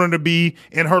 I want her to be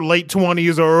in her late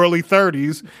 20s or early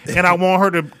 30s, and I want her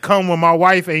to come when my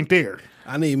wife ain't there.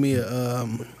 I need me a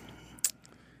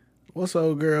what's the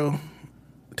old girl?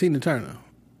 Tina Turner.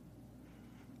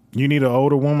 You need an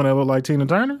older woman that look like Tina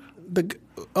Turner? The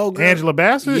old girl. Angela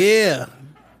Bassett? Yeah.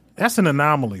 That's an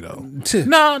anomaly, though.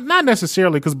 No, not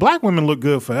necessarily, because black women look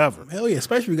good forever. Hell yeah,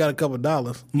 especially if you got a couple of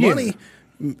dollars. Money,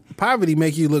 poverty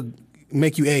make you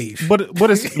age. But it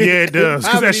does,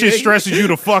 because that shit stresses you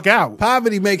the fuck out.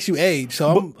 Poverty makes you age,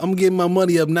 so I'm getting my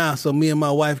money up now, so me and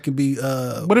my wife can be.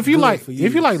 But if you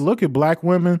look at black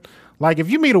women. Like,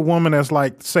 if you meet a woman that's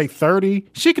like, say, 30,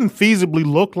 she can feasibly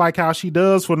look like how she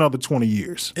does for another 20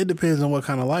 years. It depends on what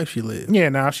kind of life she lives. Yeah,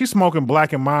 now, if she's smoking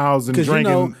Black and Milds and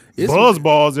drinking Buzz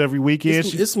Balls every weekend.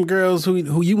 It's some girls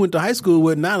who you went to high school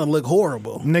with now that look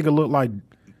horrible. Nigga look like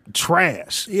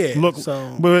trash. Yeah.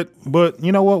 But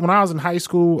you know what? When I was in high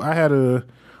school, I had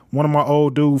one of my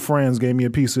old dude friends gave me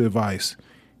a piece of advice.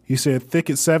 He said,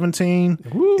 thick at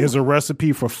 17 is a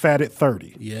recipe for fat at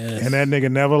 30. Yes. And that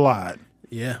nigga never lied.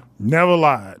 Yeah. Never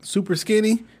lied. Super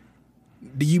skinny.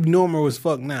 Do you normal as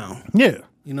fuck now? Yeah.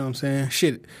 You know what I'm saying?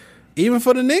 Shit. Even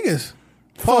for the niggas.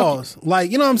 Pause. Like,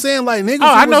 you know what I'm saying? Like niggas.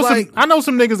 I know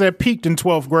some niggas that peaked in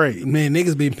 12th grade. Man,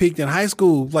 niggas been peaked in high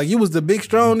school. Like you was the big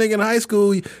strong nigga in high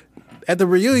school. At the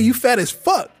reunion, you fat as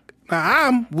fuck. Now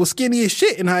I was skinny as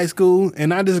shit in high school,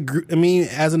 and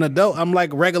as an adult, I'm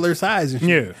like regular size and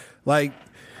shit. Yeah. Like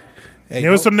there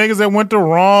was some niggas that went the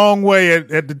wrong way at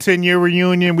the 10-year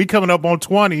reunion. We coming up on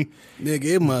 20. Nigga,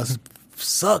 it must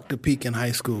suck to peak in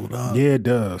high school, dog. Yeah, it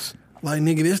does. Like,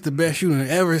 nigga, this the best you done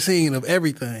ever seen of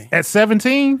everything. At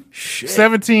 17? Shit.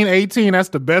 17, 18, that's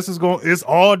the best it's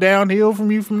all downhill from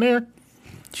you from there?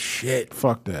 Shit.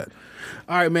 Fuck that.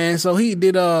 All right, man. So he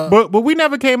did But we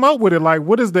never came up with it. Like,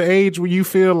 what is the age where you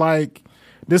feel like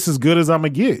this is good as I'm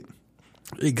going to get?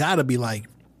 It gotta be like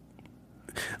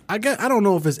I don't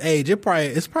know if it's age.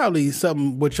 It's probably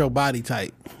something with your body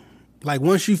type. Like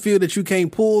once you feel that you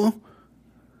can't pull,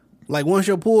 like once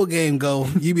your pull game go,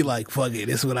 you be like, fuck it,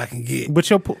 this is what I can get. But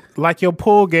your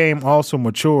pull game also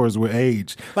matures with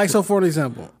age. Like, so for an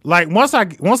example, like once I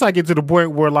get to the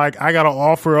point where like I gotta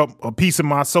offer up a piece of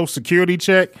my Social Security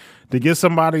check to get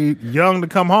somebody young to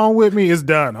come home with me, it's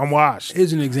done. I'm washed.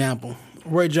 Here's an example.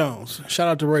 Roy Jones. Shout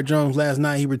out to Roy Jones. Last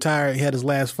night he retired. He had his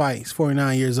last fight. He's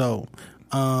 49 years old.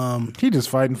 He just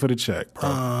fighting for the check,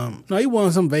 bro. No, he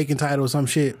won some vacant title or some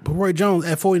shit. But Roy Jones,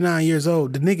 at 49 years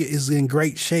old, the nigga is in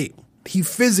great shape. He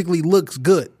physically looks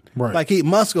good. Right. Like he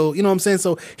muscle, you know what I'm saying?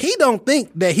 So he don't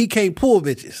think that he can't pull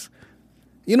bitches.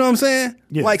 You know what I'm saying?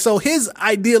 Yeah. Like, so his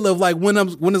ideal of like when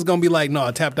it's gonna be like, no,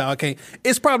 I tapped out, I can't.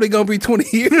 It's probably gonna be 20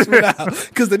 years from now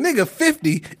because the nigga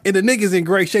 50 and the nigga's in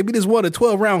great shape. He just won a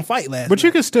 12-round fight last. But night.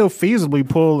 you can still feasibly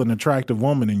pull an attractive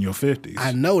woman in your 50s.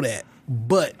 I know that,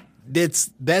 but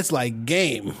that's like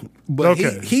game. But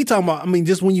Okay. he talking about. I mean,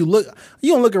 just when you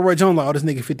don't look at Roy Jones like, oh, this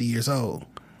nigga 50 years old.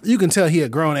 You can tell he a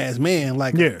grown ass man.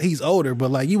 Like he's older, but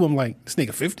like I'm like this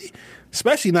nigga 50.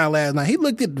 Especially not last night. He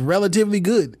looked it relatively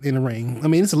good in the ring. I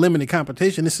mean, it's a limited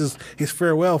competition. This is his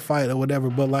farewell fight or whatever.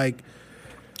 But like,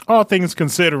 all things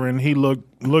considering, he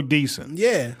looked decent.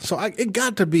 yeah. So it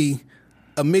got to be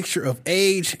a mixture of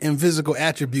age and physical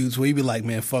attributes where you be like,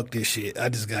 man, fuck this shit. I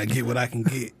just gotta get what I can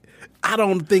get. I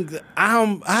don't think that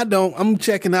I'm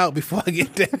checking out before I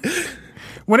get there.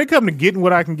 When it comes to getting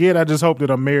what I can get, I just hope that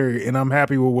I'm married and I'm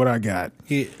happy with what I got.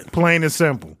 Yeah. Plain and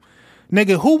simple.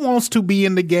 Nigga, who wants to be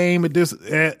in the game at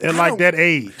like that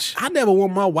age? I never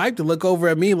want my wife to look over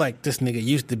at me like this nigga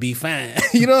used to be fine.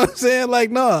 You know what I'm saying? Like,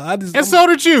 no, And so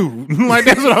did you. Like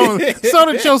that's what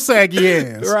so did your saggy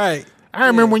ass. Right. I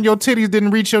remember when your titties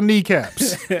didn't reach your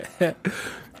kneecaps.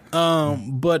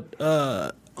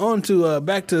 But on to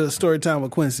back to story time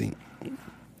with Quincy.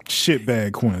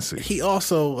 Shitbag Quincy. He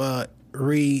also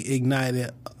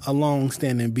reignited a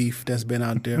long-standing beef that's been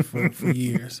out there for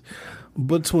years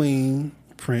between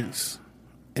Prince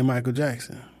and Michael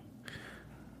Jackson.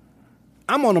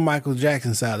 I'm on the Michael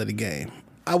Jackson side of the game.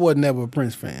 I was never a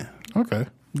Prince fan. Okay.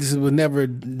 This was never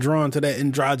drawn to that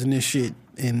androgynous shit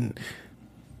and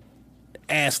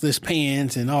assless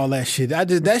pants and all that shit.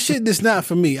 That shit is not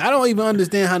for me. I don't even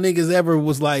understand how niggas ever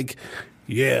was like,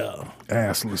 yeah,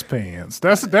 assless pants.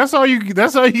 That's all you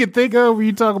can think of when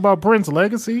you talk about Prince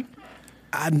legacy.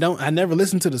 I never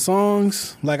listened to the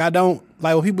songs. Like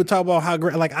when people talk about how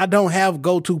great, like I don't have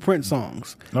go-to Prince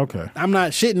songs. Okay. I'm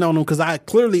not shitting on them because I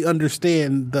clearly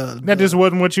understand that just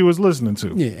wasn't what you was listening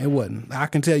to. Yeah, it wasn't. I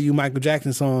can tell you Michael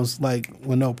Jackson songs like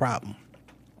with no problem.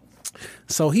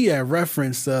 So he had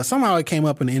referenced, somehow it came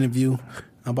up in the interview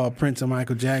about Prince and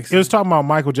Michael Jackson. It was talking about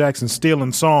Michael Jackson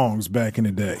stealing songs back in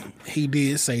the day. He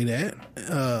did say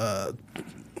that.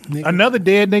 Another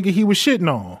dead nigga he was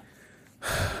shitting on.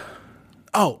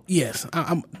 Oh, yes.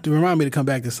 To remind me to come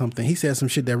back to something. He said some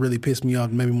shit that really pissed me off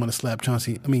and made me want to slap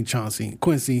Quincy. He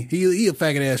a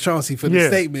faggot ass Chauncey for the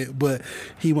statement, but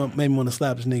made me want to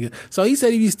slap this nigga. So he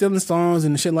said he be stealing songs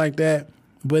and shit like that,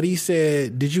 but he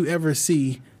said, did you ever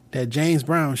see that James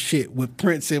Brown shit with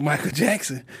Prince and Michael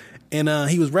Jackson? And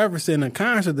he was referencing a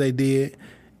concert they did,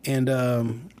 and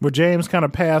but James kind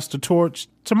of passed the torch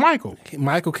to Michael.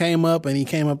 Michael came up and he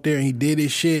came up there and he did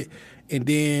his shit, and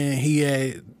then he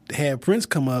had Prince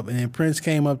come up, and then Prince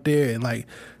came up there and like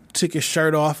took his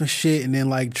shirt off and shit, and then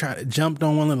like jumped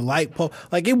on one of the light poles.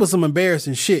 Like it was some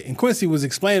embarrassing shit. And Quincy was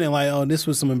explaining like, oh, this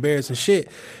was some embarrassing shit.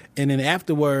 And then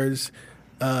afterwards,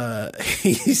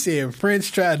 he said Prince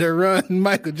tried to run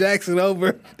Michael Jackson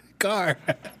over the car.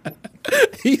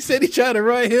 He said he tried to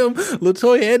run him,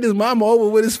 LaToya, and his mama over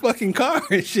with his fucking car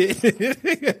and shit.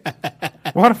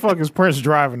 Why the fuck is Prince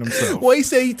driving himself? Well, he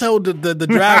said he told the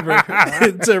driver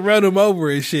to run him over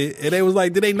and shit. And they was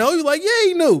like, did they know? He was like, yeah,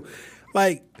 he knew.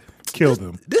 Like, killed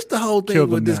him. This the whole thing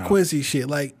with this Quincy shit.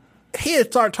 Like, he'll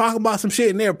start talking about some shit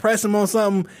and they'll press him on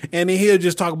something, and then he'll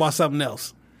just talk about something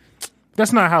else.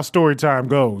 That's not how story time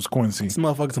goes, Quincy. This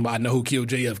motherfucker talking about, I know who killed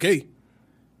JFK.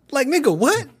 Like, nigga,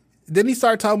 what? Then he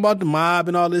started talking about the mob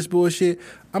and all this bullshit.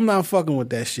 I'm not fucking with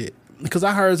that shit. Because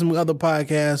I heard some other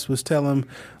podcasts was telling,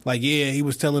 like, yeah, he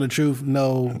was telling the truth.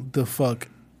 No, the fuck,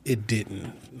 it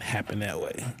didn't happen that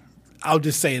way. I'll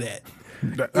just say that.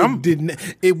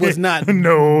 It was not.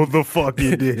 No, the fuck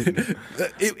it did.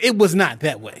 It was not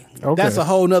that way. Okay. That's a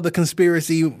whole nother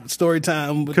conspiracy story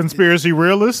time. Conspiracy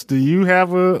realist, do you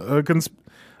have a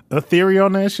theory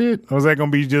on that shit? Or is that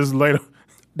going to be just later?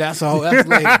 That's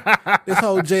later. This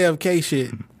whole JFK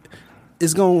shit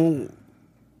is going.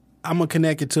 I'm gonna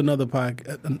connect it to another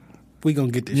podcast. We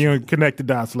gonna get this. You gonna connect the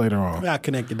dots later on. I'll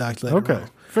connect the dots later. Okay, on.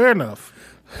 fair enough.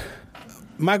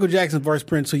 Michael Jackson versus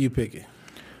Prince. Who you picking?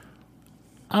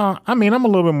 I mean, I'm a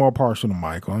little bit more partial to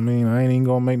Michael. I mean, I ain't even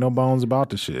gonna make no bones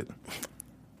about the shit.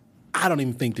 I don't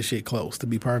even think the shit close, to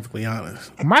be perfectly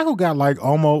honest. Michael got like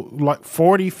almost like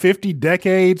 40, 50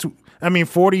 decades. I mean,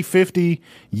 40, 50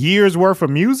 years worth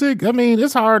of music. I mean,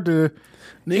 it's hard to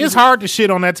shit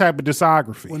on that type of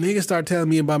discography. When niggas start telling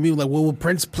me about music, like, well,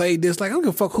 Prince played this, like, I don't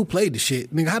give a fuck who played the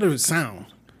shit. Nigga, how does it sound?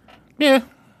 Yeah.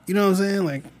 You know what I'm saying?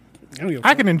 Like,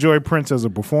 I can enjoy Prince as a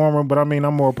performer, but I mean,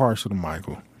 I'm more partial to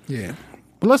Michael. Yeah.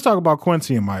 But let's talk about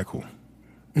Quincy and Michael.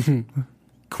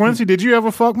 Quincy, did you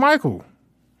ever fuck Michael?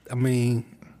 I mean,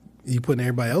 you putting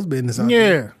everybody else's business out there.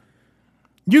 there.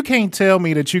 You can't tell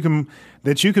me that you can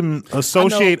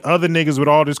associate other niggas with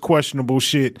all this questionable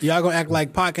shit. Y'all gonna act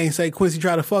like Pac ain't say Quincy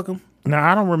tried to fuck him? Now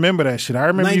I don't remember that shit. I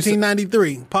remember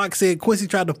 1993. Pac said Quincy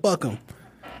tried to fuck him,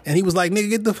 and he was like, "Nigga,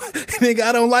 get the nigga.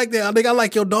 I don't like that. I think I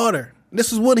like your daughter."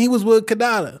 This is when he was with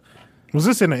Kadada. Was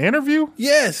this in an interview?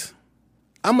 Yes.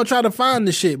 I'm gonna try to find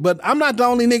this shit, but I'm not the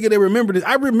only nigga that remember this.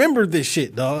 I remember this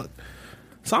shit, dog.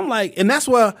 So I'm like, and that's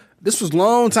why this was a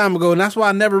long time ago, and that's why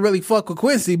I never really fucked with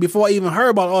Quincy before I even heard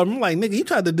about all of them. I'm like, nigga, you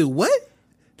tried to do what?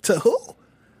 To who?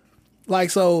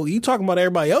 Like, so you talking about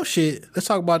everybody else shit. Let's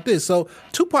talk about this. So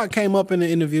Tupac came up in the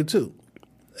interview too.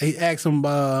 He asked him,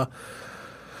 I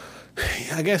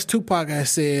guess Tupac had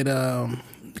said,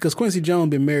 because Quincy Jones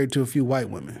been married to a few white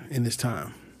women in this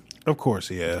time. Of course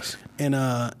he has. And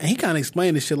he kind of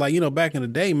explained this shit like, back in the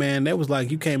day, man, that was like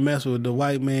you can't mess with the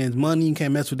white man's money, you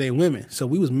can't mess with their women. So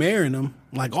we was marrying them,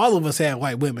 like all of us had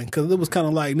white women, because it was kind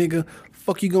of like, nigga,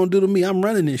 fuck you gonna do to me? I'm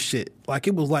running this shit. Like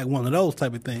it was like one of those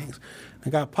type of things.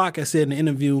 I got Pac said in the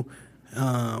interview,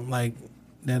 like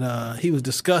that he was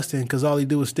disgusting because all he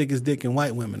do is stick his dick in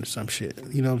white women or some shit.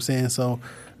 You know what I'm saying? So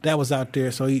that was out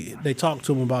there. So they talked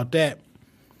to him about that.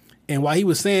 And while he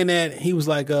was saying that, he was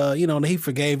like, he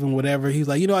forgave him, whatever. He was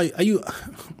like, are you?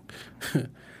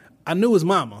 I knew his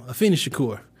mama, Afeni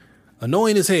Shakur,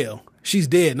 annoying as hell. She's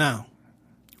dead now.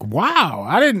 Wow,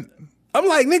 I didn't. I'm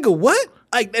like, nigga, what?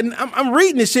 Like, and I'm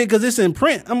reading this shit because it's in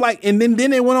print. I'm like, and then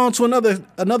they went on to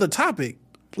another topic.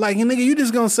 Like, nigga, you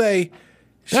just gonna say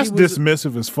that's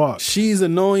dismissive as fuck. She's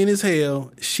annoying as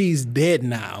hell. She's dead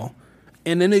now,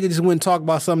 and the nigga just went and talk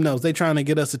about something else. They trying to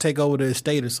get us to take over the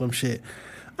estate or some shit.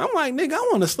 I'm like, nigga, I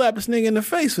want to slap this nigga in the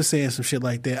face for saying some shit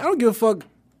like that. I don't give a fuck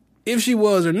if she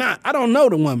was or not. I don't know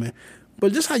the woman.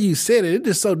 But just how you said it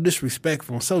just so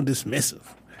disrespectful and so dismissive.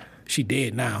 She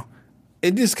dead now.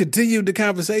 It just continued the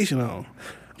conversation on.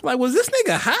 I'm like, was this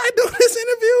nigga high doing this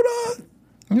interview,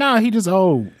 dog? Nah, he just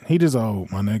old. He just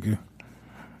old, my nigga.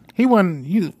 He wasn't,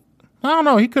 I don't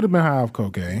know, he could have been high off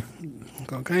cocaine.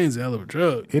 Cocaine's a hell of a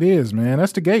drug. It is, man.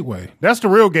 That's the gateway. That's the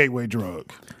real gateway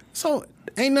drug. So,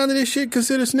 ain't none of this shit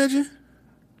considered snitching?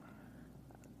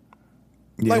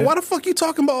 Yeah. Like, why the fuck you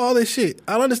talking about all this shit?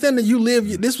 I understand that you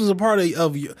live, this was a part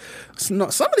of your, some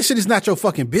of this shit is not your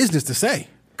fucking business to say.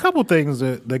 Couple things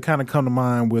that kind of come to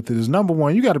mind with it is, number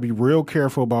one, you got to be real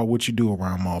careful about what you do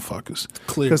around motherfuckers.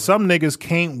 Clearly. Because some niggas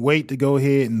can't wait to go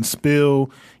ahead and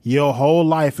spill your whole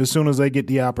life as soon as they get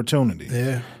the opportunity.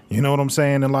 Yeah. You know what I'm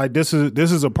saying? And like, this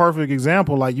is a perfect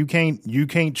example. Like, you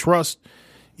can't trust,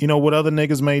 what other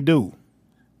niggas may do.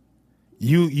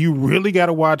 You really got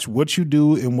to watch what you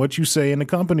do and what you say in the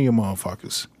company of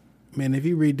motherfuckers. Man, if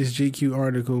you read this GQ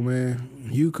article, man,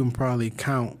 you can probably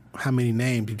count how many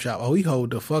names you drop. Oh, he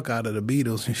hold the fuck out of the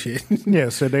Beatles and shit. Yeah,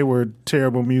 said they were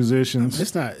terrible musicians.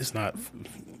 It's not.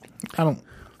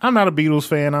 I'm not a Beatles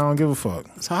fan. I don't give a fuck.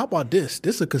 So how about this?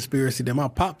 This is a conspiracy that my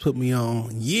pop put me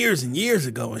on years and years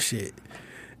ago and shit.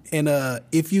 And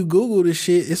if you Google this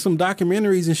shit, it's some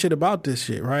documentaries and shit about this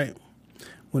shit, right?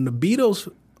 When the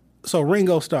Beatles, so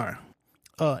Ringo Starr.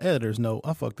 Editor's note,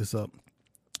 I fucked this up.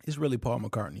 It's really Paul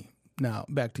McCartney. Now,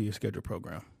 back to your scheduled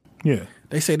program. Yeah.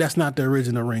 They say that's not the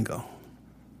original Ringo.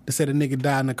 They said the nigga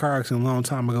died in a car accident a long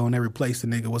time ago and they replaced the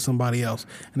nigga with somebody else.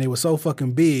 And they were so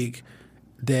fucking big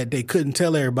that they couldn't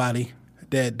tell everybody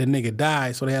that the nigga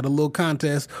died. So they had a little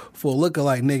contest for a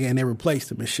lookalike nigga and they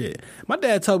replaced him and shit. My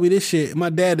dad told me this shit.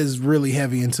 My dad is really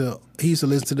heavy into, he used to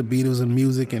listen to the Beatles and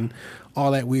music and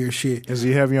all that weird shit. Is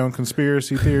he heavy on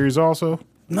conspiracy theories also?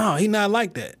 No, he not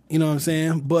like that. You know what I'm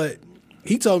saying? But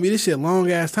he told me this shit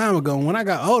long ass time ago. When I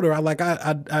got older, I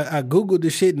Googled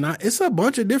this shit and it's a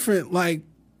bunch of different, like,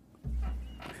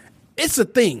 it's a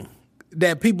thing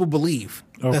that people believe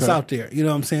that's out there. You know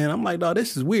what I'm saying? I'm like, dog,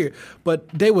 this is weird. But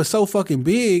they were so fucking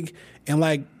big and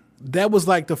like, that was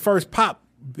like the first pop.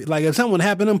 Like if something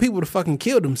happened to them, people would have fucking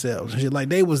killed themselves and shit. Like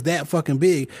they was that fucking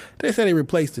big. They said they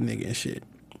replaced the nigga and shit.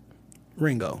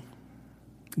 Ringo.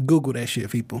 Google that shit,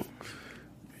 people.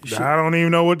 Shit. I don't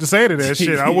even know what to say to that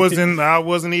shit. I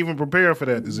wasn't even prepared for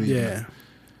that disease. Yeah.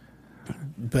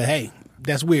 But hey,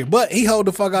 that's weird. But he hold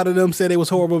the fuck out of them, said they was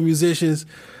horrible musicians.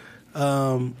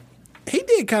 He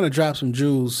did kind of drop some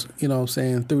jewels, you know what I'm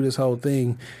saying, through this whole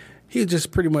thing. He was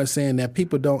just pretty much saying that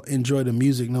people don't enjoy the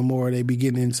music no more. They be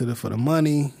getting into it for the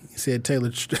money. He said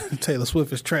Taylor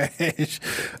Swift is trash.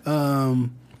 I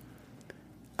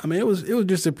mean, it was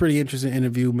just a pretty interesting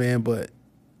interview, man, but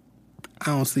I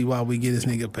don't see why we get this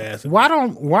nigga past. Why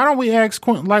don't we ask,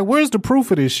 like, where's the proof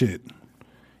of this shit?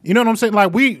 You know what I'm saying?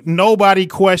 Like, nobody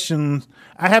questions.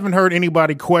 I haven't heard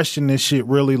anybody question this shit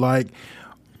really. Like,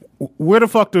 where the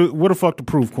fuck the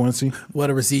proof, Quincy? What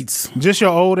are receipts? Just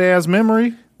your old ass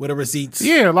memory? with the receipts.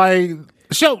 Yeah, like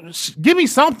give me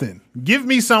something. Give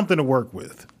me something to work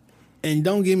with. And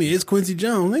don't give me it's Quincy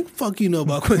Jones. Like, fuck you know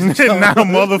about Quincy Jones. Not a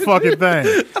motherfucking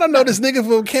thing. I don't know this nigga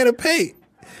for a can of paint.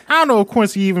 I don't know if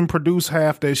Quincy even produced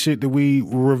half that shit that we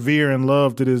revere and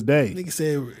love to this day. Nigga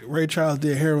said Ray Charles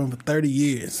did heroin for 30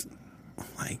 years. I'm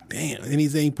like, damn. And he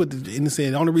said he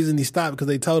said the only reason he stopped because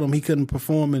they told him he couldn't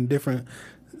perform in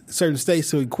certain states,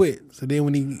 so he quit. So then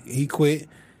when he quit,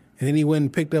 and then he went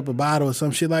and picked up a bottle or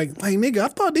some shit like nigga, I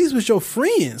thought these was your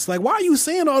friends. Like, why are you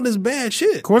saying all this bad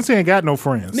shit? Quincy ain't got no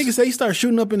friends. Nigga said he started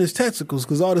shooting up in his testicles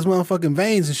because all his motherfucking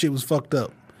veins and shit was fucked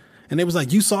up. And they was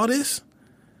like, you saw this?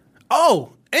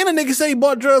 Oh, and a nigga said he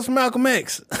bought drugs from Malcolm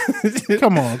X.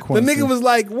 Come on, Quincy. The nigga was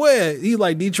like, where? He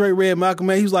like, Detroit Red,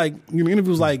 Malcolm X. He was like, the interview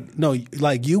was like, no,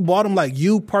 like you bought them, like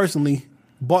you personally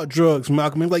bought drugs from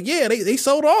Malcolm X. Like, yeah, they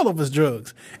sold all of us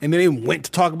drugs. And then they went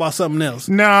to talk about something else.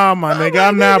 Nah, my nigga,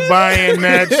 I'm not buying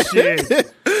that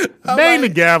shit. Bang the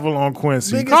gavel on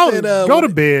Quincy. Go to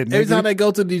bed, nigga. Every time they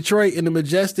go to Detroit in the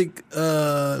Majestic,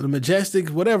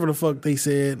 whatever the fuck they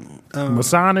said.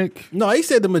 Masonic? No, he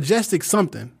said the Majestic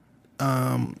something.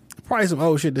 Probably some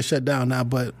old shit that shut down now,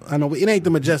 but I know it ain't the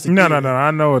Majestic. No,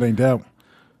 I know it ain't that.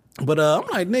 But I'm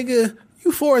like, nigga,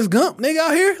 you Forrest Gump, nigga,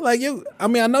 out here? Like you, I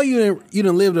mean, I know you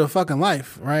didn't live a fucking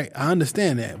life, right? I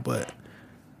understand that, but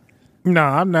no,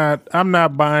 I'm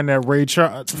not buying that Ray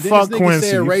Charles. Fuck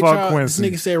Quincy. Fuck Quincy.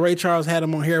 This nigga said Ray Charles had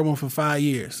him on heroin for 5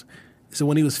 years. So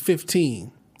when he was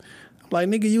 15, I'm like,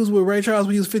 nigga, you was with Ray Charles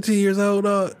when he was 15 years old,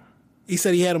 dog. He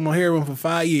said he had him on heroin for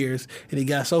 5 years, and he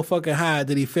got so fucking high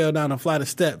that he fell down a flight of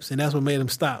steps, and that's what made him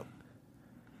stop.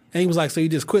 And he was like, so you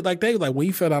just quit like that? He was like, when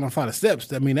you fell down a flight of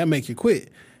steps, I mean, that make you quit.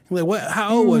 He was like, what?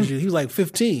 How old was you? He was like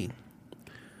 15.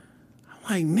 I'm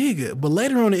like, nigga. But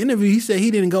later on in the interview, he said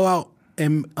he didn't go out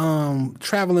and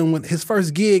traveling with his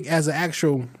first gig as an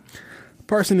actual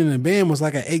person in the band was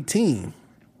like at 18.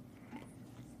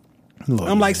 Look,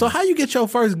 I'm like, so how you get your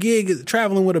first gig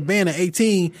traveling with a band at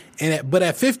 18, but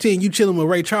at 15 you chilling with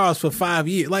Ray Charles for 5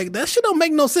 years? Like, that shit don't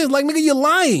make no sense. Like, nigga, you're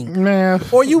lying, man.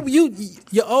 Or your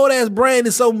old ass brain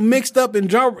is so mixed up and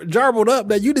jarbled up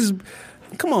that you just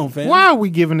come on, fam. Why are we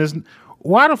giving this?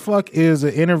 Why the fuck is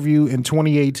an interview in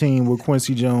 2018 with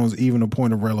Quincy Jones even a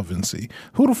point of relevancy?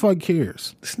 Who the fuck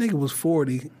cares? This nigga was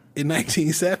 40 in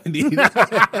 1970.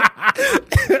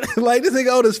 Like, this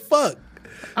nigga old as fuck.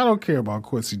 I don't care about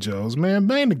Quincy Jones, man.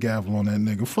 Bang the gavel on that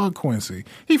nigga. Fuck Quincy.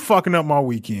 He fucking up my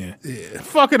weekend. Yeah.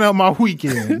 Fucking up my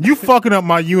weekend. You fucking up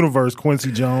my universe,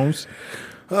 Quincy Jones.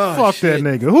 Oh, fuck shit.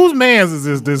 that nigga. Whose mans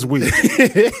is this week?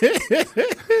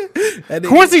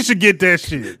 Quincy should get that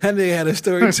shit. That nigga had a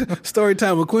story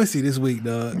time with Quincy this week,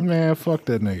 dog. Man, fuck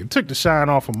that nigga. Took the shine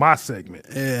off of my segment.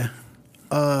 Yeah.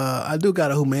 I do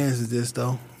got a who mans is this,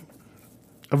 though.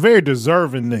 A very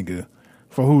deserving nigga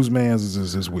for whose mans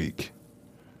is this week.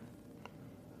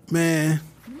 Man,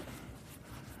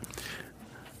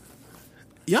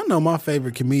 y'all know my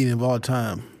favorite comedian of all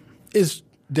time is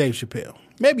Dave Chappelle.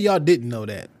 Maybe y'all didn't know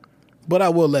that, but I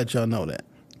will let y'all know that.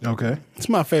 Okay. It's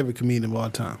my favorite comedian of all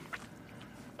time.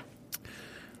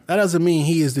 That doesn't mean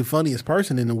he is the funniest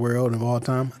person in the world of all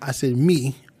time. I said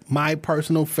my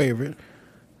personal favorite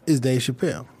is Dave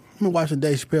Chappelle. I've been watching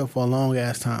Dave Chappelle for a long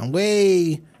ass time,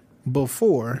 way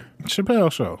before Chappelle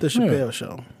Show. The Chappelle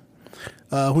Show.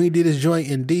 When he did his joint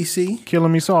in D.C.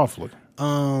 Killing Me Softly.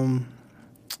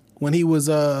 When he was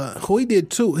he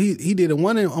did two. He did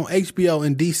one on HBO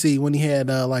in D.C. when he had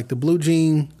like the blue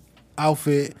jean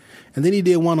outfit, and then he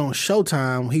did one on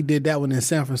Showtime. He did that one in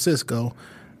San Francisco.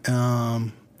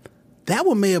 That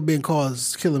one may have been called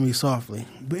Killing Me Softly,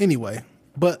 but anyway.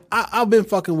 But I've been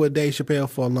fucking with Dave Chappelle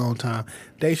for a long time.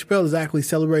 Dave Chappelle is actually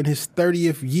celebrating his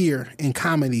 30th year in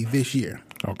comedy this year.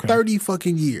 Okay. 30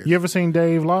 fucking years. You ever seen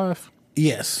Dave live?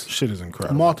 Yes. Shit is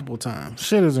incredible. Multiple times.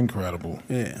 Shit is incredible.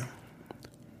 Yeah.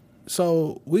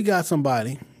 So we got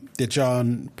somebody that y'all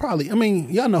probably, I mean,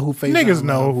 y'all know who Faizon Niggas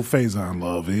know who Faizon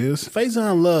Love is.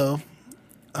 Faizon Love,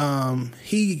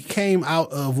 he came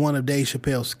out of one of Dave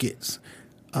Chappelle's skits.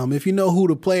 If you know who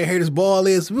the player haters ball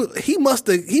is, he must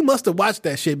have watched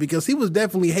that shit because he was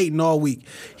definitely hating all week.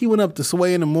 He went up to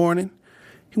Sway in the Morning.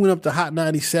 He went up to Hot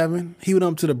 97. He went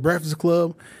up to the Breakfast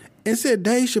Club and said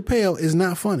Dave Chappelle is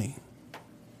not funny.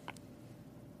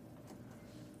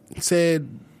 Said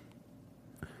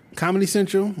Comedy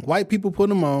Central, white people put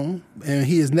him on, and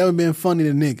he has never been funny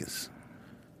to niggas.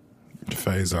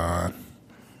 Faizon.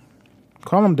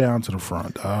 Call him down to the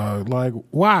front, dog. Like,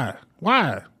 why?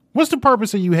 Why? What's the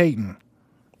purpose of you hating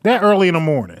that early in the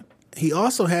morning? He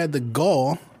also had the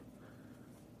gall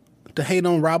to hate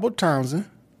on Robert Townsend,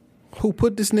 who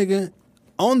put this nigga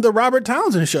on the Robert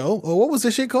Townsend show, or what was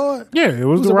the shit called? Yeah, it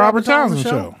was the Robert Townsend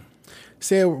show.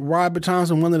 Said Robert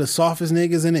Townsend, one of the softest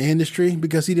niggas in the industry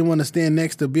because he didn't want to stand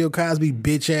next to Bill Cosby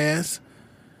bitch ass.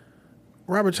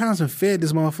 Robert Townsend fed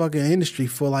this motherfucking industry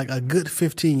for like a good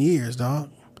 15 years,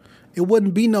 dog. It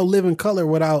wouldn't be no Living Color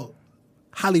without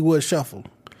Hollywood Shuffle.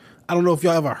 I don't know if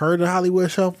y'all ever heard of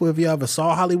Hollywood Shuffle, if y'all ever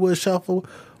saw Hollywood Shuffle,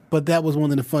 but that was one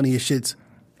of the funniest shits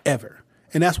ever.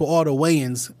 And that's where all the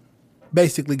Wayans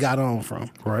basically got on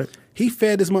from. Right. He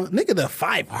fed this nigga the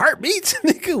 5 heartbeats.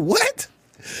 Nigga, what?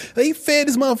 He fed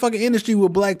this motherfucking industry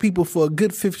with black people for a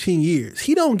good 15 years.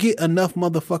 He don't get enough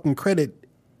motherfucking credit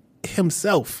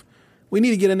himself. We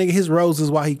need to get a nigga his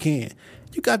roses while he can.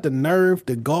 You got the nerve,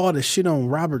 the gall to shit on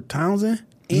Robert Townsend.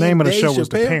 The name of the show was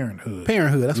The Parenthood.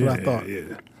 Parenthood, that's what I thought.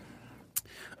 Yeah.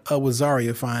 With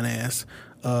Zaria, fine ass.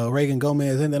 Reagan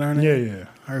Gomez, isn't that her name? Yeah.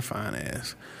 Her fine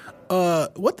ass.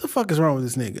 What the fuck is wrong with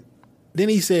this nigga? Then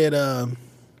he said the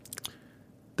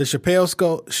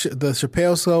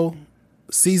Chappelle Show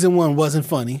season 1 wasn't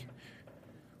funny.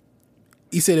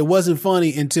 He said it wasn't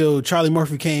funny until Charlie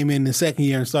Murphy came in the second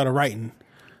year and started writing.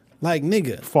 Like,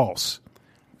 nigga. False.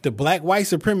 The Black White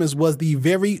Supremacist was the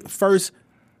very first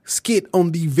skit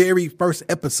on the very first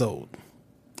episode.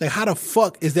 Like, how the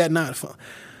fuck is that not fun?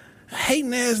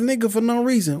 Hating ass nigga for no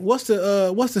reason. What's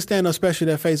the stand-up special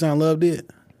that Faizon Love did?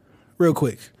 Real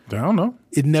quick. I don't know.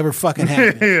 It never fucking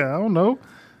happened. Yeah, I don't know.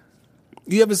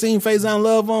 You ever seen Faizon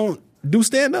Love do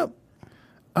stand-up?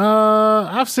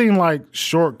 I've seen like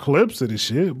short clips of this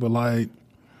shit, but like,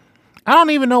 I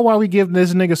don't even know why we give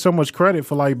this nigga so much credit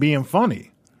for like being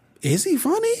funny. Is he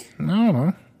funny? I don't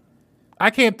know. I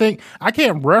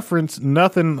can't reference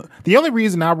nothing. The only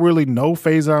reason I really know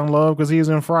Faizon Love because he was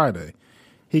in Friday.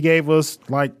 He gave us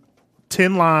like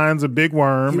 10 lines of Big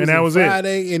Worm, and that was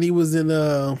Friday, and he was in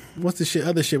what's the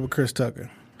other shit with Chris Tucker?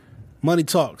 Money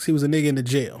Talks. He was a nigga in the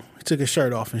jail. He took his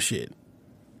shirt off and shit.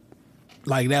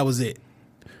 Like, that was it.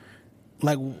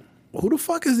 Like, who the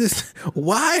fuck is this?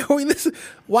 Why are we listening?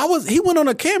 Why was he went on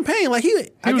a campaign? Like,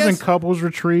 he was in Couples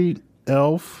Retreat,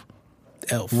 Elf,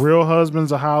 Real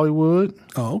Husbands of Hollywood.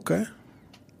 Oh, okay.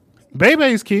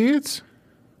 Bebe's Kids.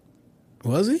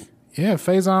 Was he? Yeah,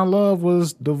 Faizon Love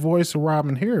was the voice of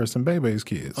Robin Harris in Bebe's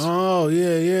Kids. Oh,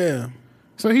 yeah.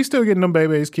 So he's still getting them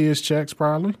Bebe's Kids checks,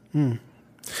 probably.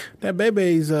 That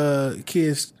Bebe's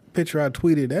Kids picture I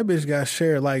tweeted, that bitch got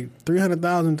shared like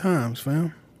 300,000 times,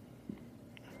 fam.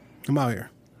 I'm out here.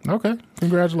 Okay,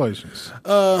 congratulations.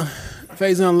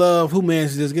 Faizon Love, who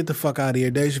manages this? Get the fuck out of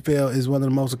here. Dave Chappelle is one of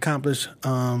the most accomplished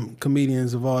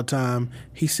comedians of all time.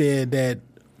 He said that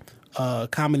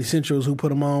Comedy Central, who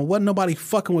put him on, wasn't nobody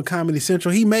fucking with Comedy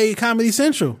Central. He made Comedy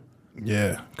Central.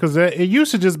 Yeah, because it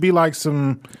used to just be like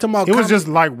it was just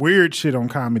like weird shit on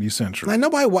Comedy Central. Like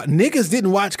niggas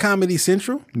didn't watch Comedy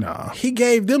Central. Nah. He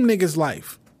gave them niggas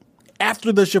life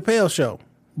after the Chappelle show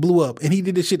blew up, and he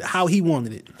did this shit how he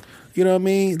wanted it. You know what I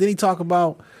mean? Then he talk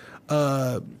about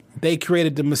they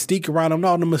created the mystique around him.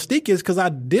 No, the mystique is because I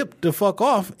dipped the fuck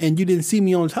off and you didn't see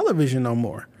me on television no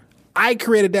more. I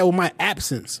created that with my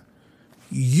absence.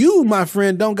 You, my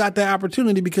friend, don't got that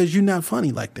opportunity because you're not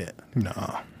funny like that.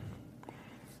 Nah.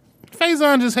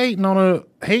 Faizon just hating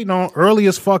on early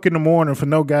as fuck in the morning for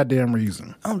no goddamn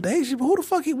reason. Oh, Dave, who the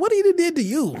fuck? What he did to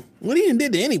you? What he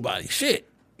did to anybody? Shit.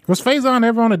 Was Faizon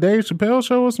ever on a Dave Chappelle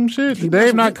show or some shit? Did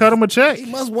Dave not cut him a check? He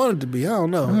must want it to be. I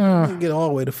don't know. Get all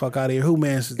the way the fuck out of here. Who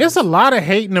man? It's a lot of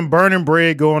hating and burning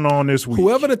bread going on this week.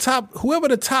 Whoever the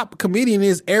top comedian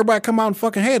is, everybody come out and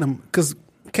fucking hate him. Because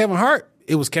Kevin Hart,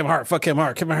 it was Kevin Hart. Fuck Kevin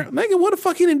Hart. Nigga, what the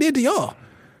fuck he done did to y'all?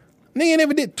 Nigga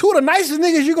never did. Two of the nicest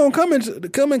niggas you gonna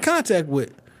come in contact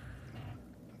with.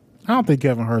 I don't think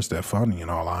Kevin Hart's that funny, in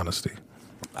all honesty.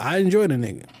 I enjoy the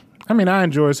nigga. I mean, I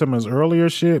enjoy some of his earlier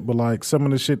shit, but like some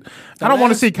of the shit, I don't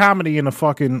want to see comedy in a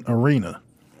fucking arena.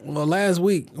 Well, last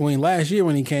year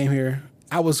when he came here,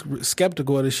 I was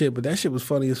skeptical of the shit, but that shit was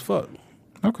funny as fuck.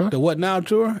 Okay. The What Now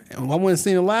tour, and I went and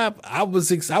seen it live. I was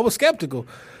skeptical,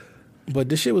 but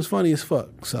the shit was funny as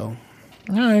fuck. So,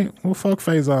 all right, well, fuck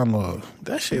Faizon Love.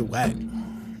 That shit whack.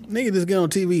 Nigga just get on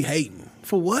TV hating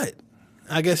for what?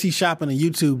 I guess he's shopping a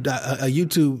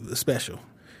YouTube special.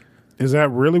 Is that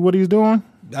really what he's doing?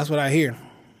 That's what I hear.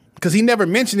 Because he never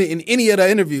mentioned it in any of the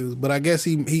interviews, but I guess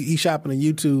he shopping a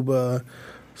YouTube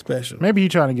special. Maybe he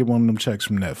trying to get one of them checks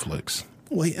from Netflix.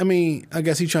 Well, I mean, I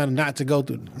guess he's trying not to go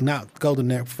the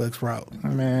Netflix route.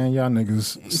 Man, y'all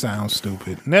niggas sound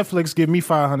stupid. Netflix give me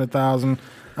 $500,000.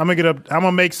 I'm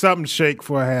gonna make something shake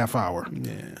for a half hour.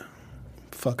 Yeah,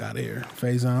 fuck out of here,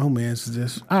 Faizon. Who mans is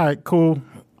this? All right, cool.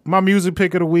 My music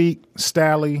pick of the week: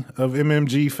 Stally of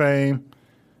MMG fame.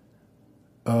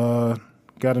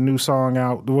 got a new song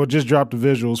out. Well, just dropped the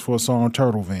visuals for a song,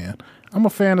 Turtle Van. I'm a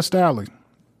fan of Stalley.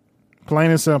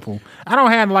 Plain and simple. I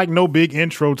don't have like no big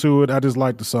intro to it. I just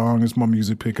like the song. It's my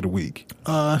music pick of the week.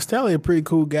 Stalley a pretty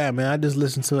cool guy, man. I just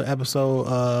listened to an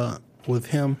episode with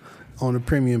him on the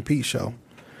Premium Pete show.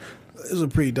 It was a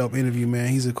pretty dope interview, man.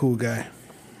 He's a cool guy.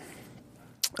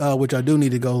 Which I do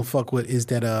need to go fuck with is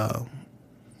that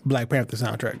Black Panther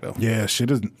soundtrack though. Yeah,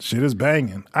 shit is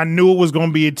banging. I knew it was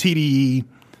gonna be a TDE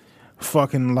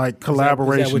fucking like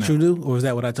collaboration. Is that what you knew, or is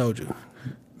that what I told you?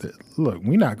 Look,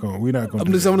 we're not going. I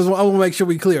want to make sure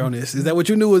we clear on this. Is that what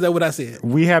you knew, or is that what I said?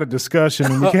 We had a discussion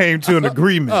and we came to an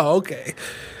agreement. Oh, okay.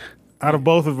 Out of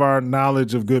both of our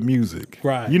knowledge of good music,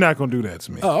 right? You're not gonna do that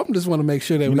to me. Oh, I just want to make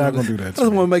sure that you're not gonna do that. I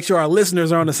just want to make sure our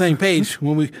listeners are on the same page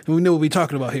when we know what we're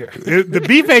talking about here. The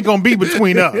beef ain't gonna be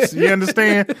between us. You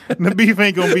understand? The beef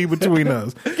ain't gonna be between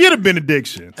us. Get a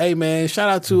benediction. Hey man, shout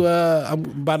out to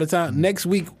by the time next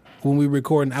week when we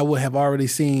recording, I will have already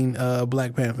seen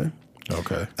Black Panther.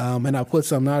 Okay. And I put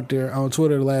something out there on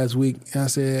Twitter last week. I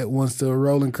said once the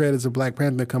rolling credits of Black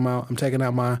Panther come out, I'm taking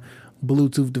out my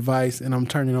Bluetooth device and I'm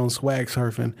turning on swag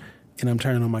surfing and I'm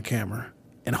turning on my camera.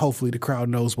 And hopefully the crowd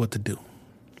knows what to do.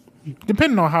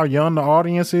 Depending on how young the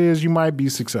audience is, you might be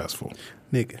successful.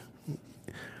 Nigga,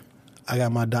 I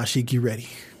got my dashiki ready.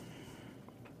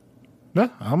 Yeah,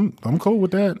 I'm cool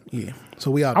with that. Yeah. So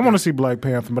we out I want to see Black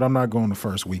Panther, but I'm not going the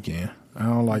first weekend. I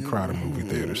don't like crowded movie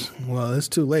theaters. Well, it's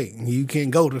too late. You can't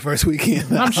go the first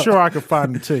weekend. I'm sure I could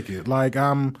find a ticket. Like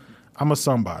I'm a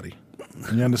somebody.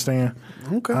 You understand?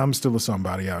 Okay. I'm still a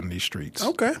somebody out in these streets.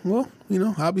 Okay. Well,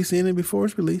 I'll be seeing it before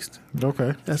it's released.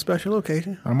 Okay. That special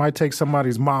occasion. I might take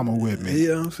somebody's mama with me. You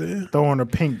know what I'm saying? Throw on a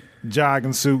pink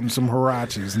jogging suit and some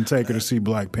huaraches and take her to see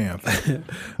Black Panther.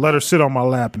 Let her sit on my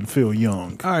lap and feel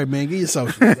young. All right, man. Get your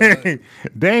social.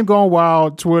 Dame Gone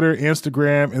Wild, Twitter,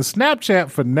 Instagram, and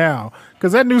Snapchat for now.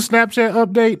 Because that new Snapchat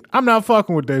update, I'm not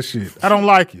fucking with that shit. I don't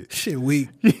like it. Shit weak.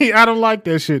 I don't like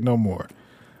that shit no more.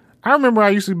 I remember I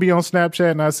used to be on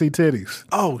Snapchat and I see titties.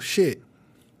 Oh, shit.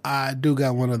 I do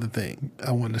got one other thing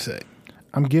I wanted to say.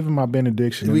 I'm giving my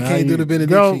benediction. We can't do the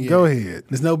benediction yet. Go ahead.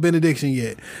 There's no benediction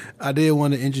yet. I did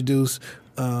want to introduce,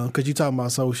 because you're talking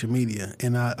about social media,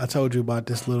 and I told you about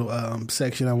this little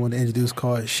section I wanted to introduce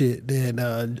called Shit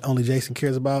that only Jason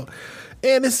cares about.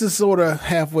 And this is sort of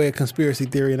halfway a conspiracy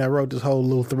theory, and I wrote this whole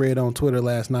little thread on Twitter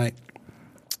last night.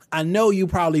 I know you're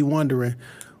probably wondering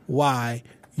why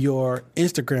your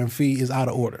Instagram feed is out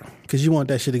of order, because you want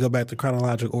that shit to go back to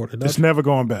chronological order. It's never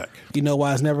going back. You know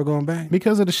why it's never going back?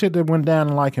 Because of the shit that went down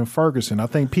in Ferguson. I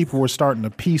think people were starting to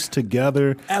piece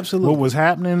together absolutely what was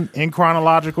happening in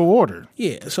chronological order.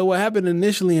 Yeah. So what happened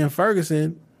initially in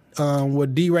Ferguson, where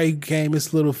D-Ray came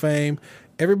his little fame,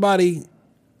 everybody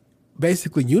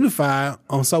basically unified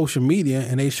on social media,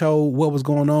 and they showed what was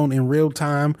going on in real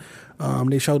time.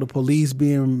 They showed the police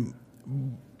being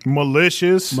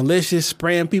malicious,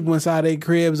 spraying people inside their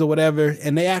cribs or whatever,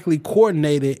 and they actually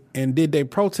coordinated and did their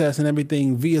protests and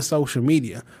everything via social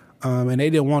media, and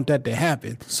they didn't want that to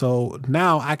happen. So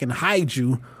now I can hide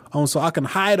you so I can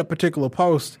hide a particular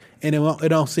post, and it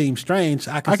don't seem strange.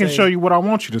 I can show you what I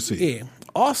want you to see. Yeah.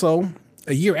 Also,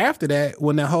 a year after that,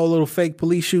 when that whole little fake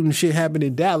police shooting shit happened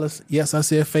in Dallas, yes, I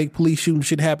said fake police shooting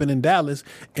shit happened in Dallas,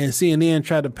 and CNN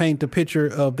tried to paint the picture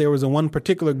of there was a one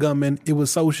particular gunman. It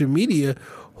was social media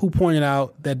who pointed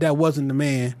out that wasn't the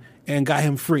man and got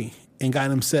him free and got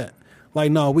him set.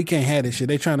 Like, no, we can't have this shit.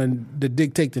 They trying to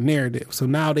dictate the narrative. So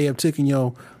now they have taken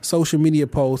your social media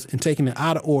posts and taken it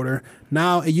out of order.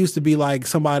 Now it used to be like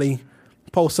somebody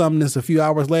post something that's a few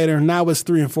hours later. Now it's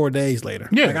 3 and 4 days later.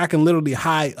 Yeah. Like I can literally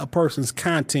hide a person's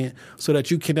content so that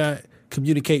you cannot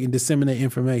communicate and disseminate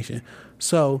information.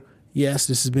 So, yes,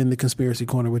 this has been the Conspiracy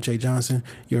Corner with Jay Johnson.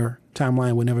 Your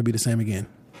timeline will never be the same again.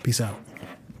 Peace out.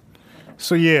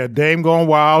 So, yeah, Dame Gone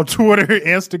Wild, Twitter,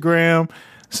 Instagram,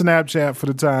 Snapchat for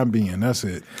the time being. That's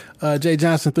it. Jay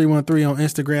Johnson 313 on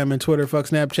Instagram and Twitter. Fuck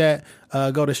Snapchat.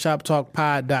 Go to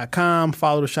shoptalkpod.com.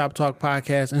 Follow the Shop Talk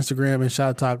Podcast Instagram and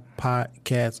Shop Talk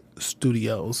Podcast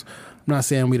Studios. I'm not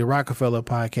saying we the Rockefeller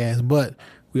podcast, but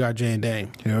we are Jay and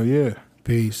Dame. Hell yeah.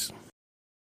 Peace.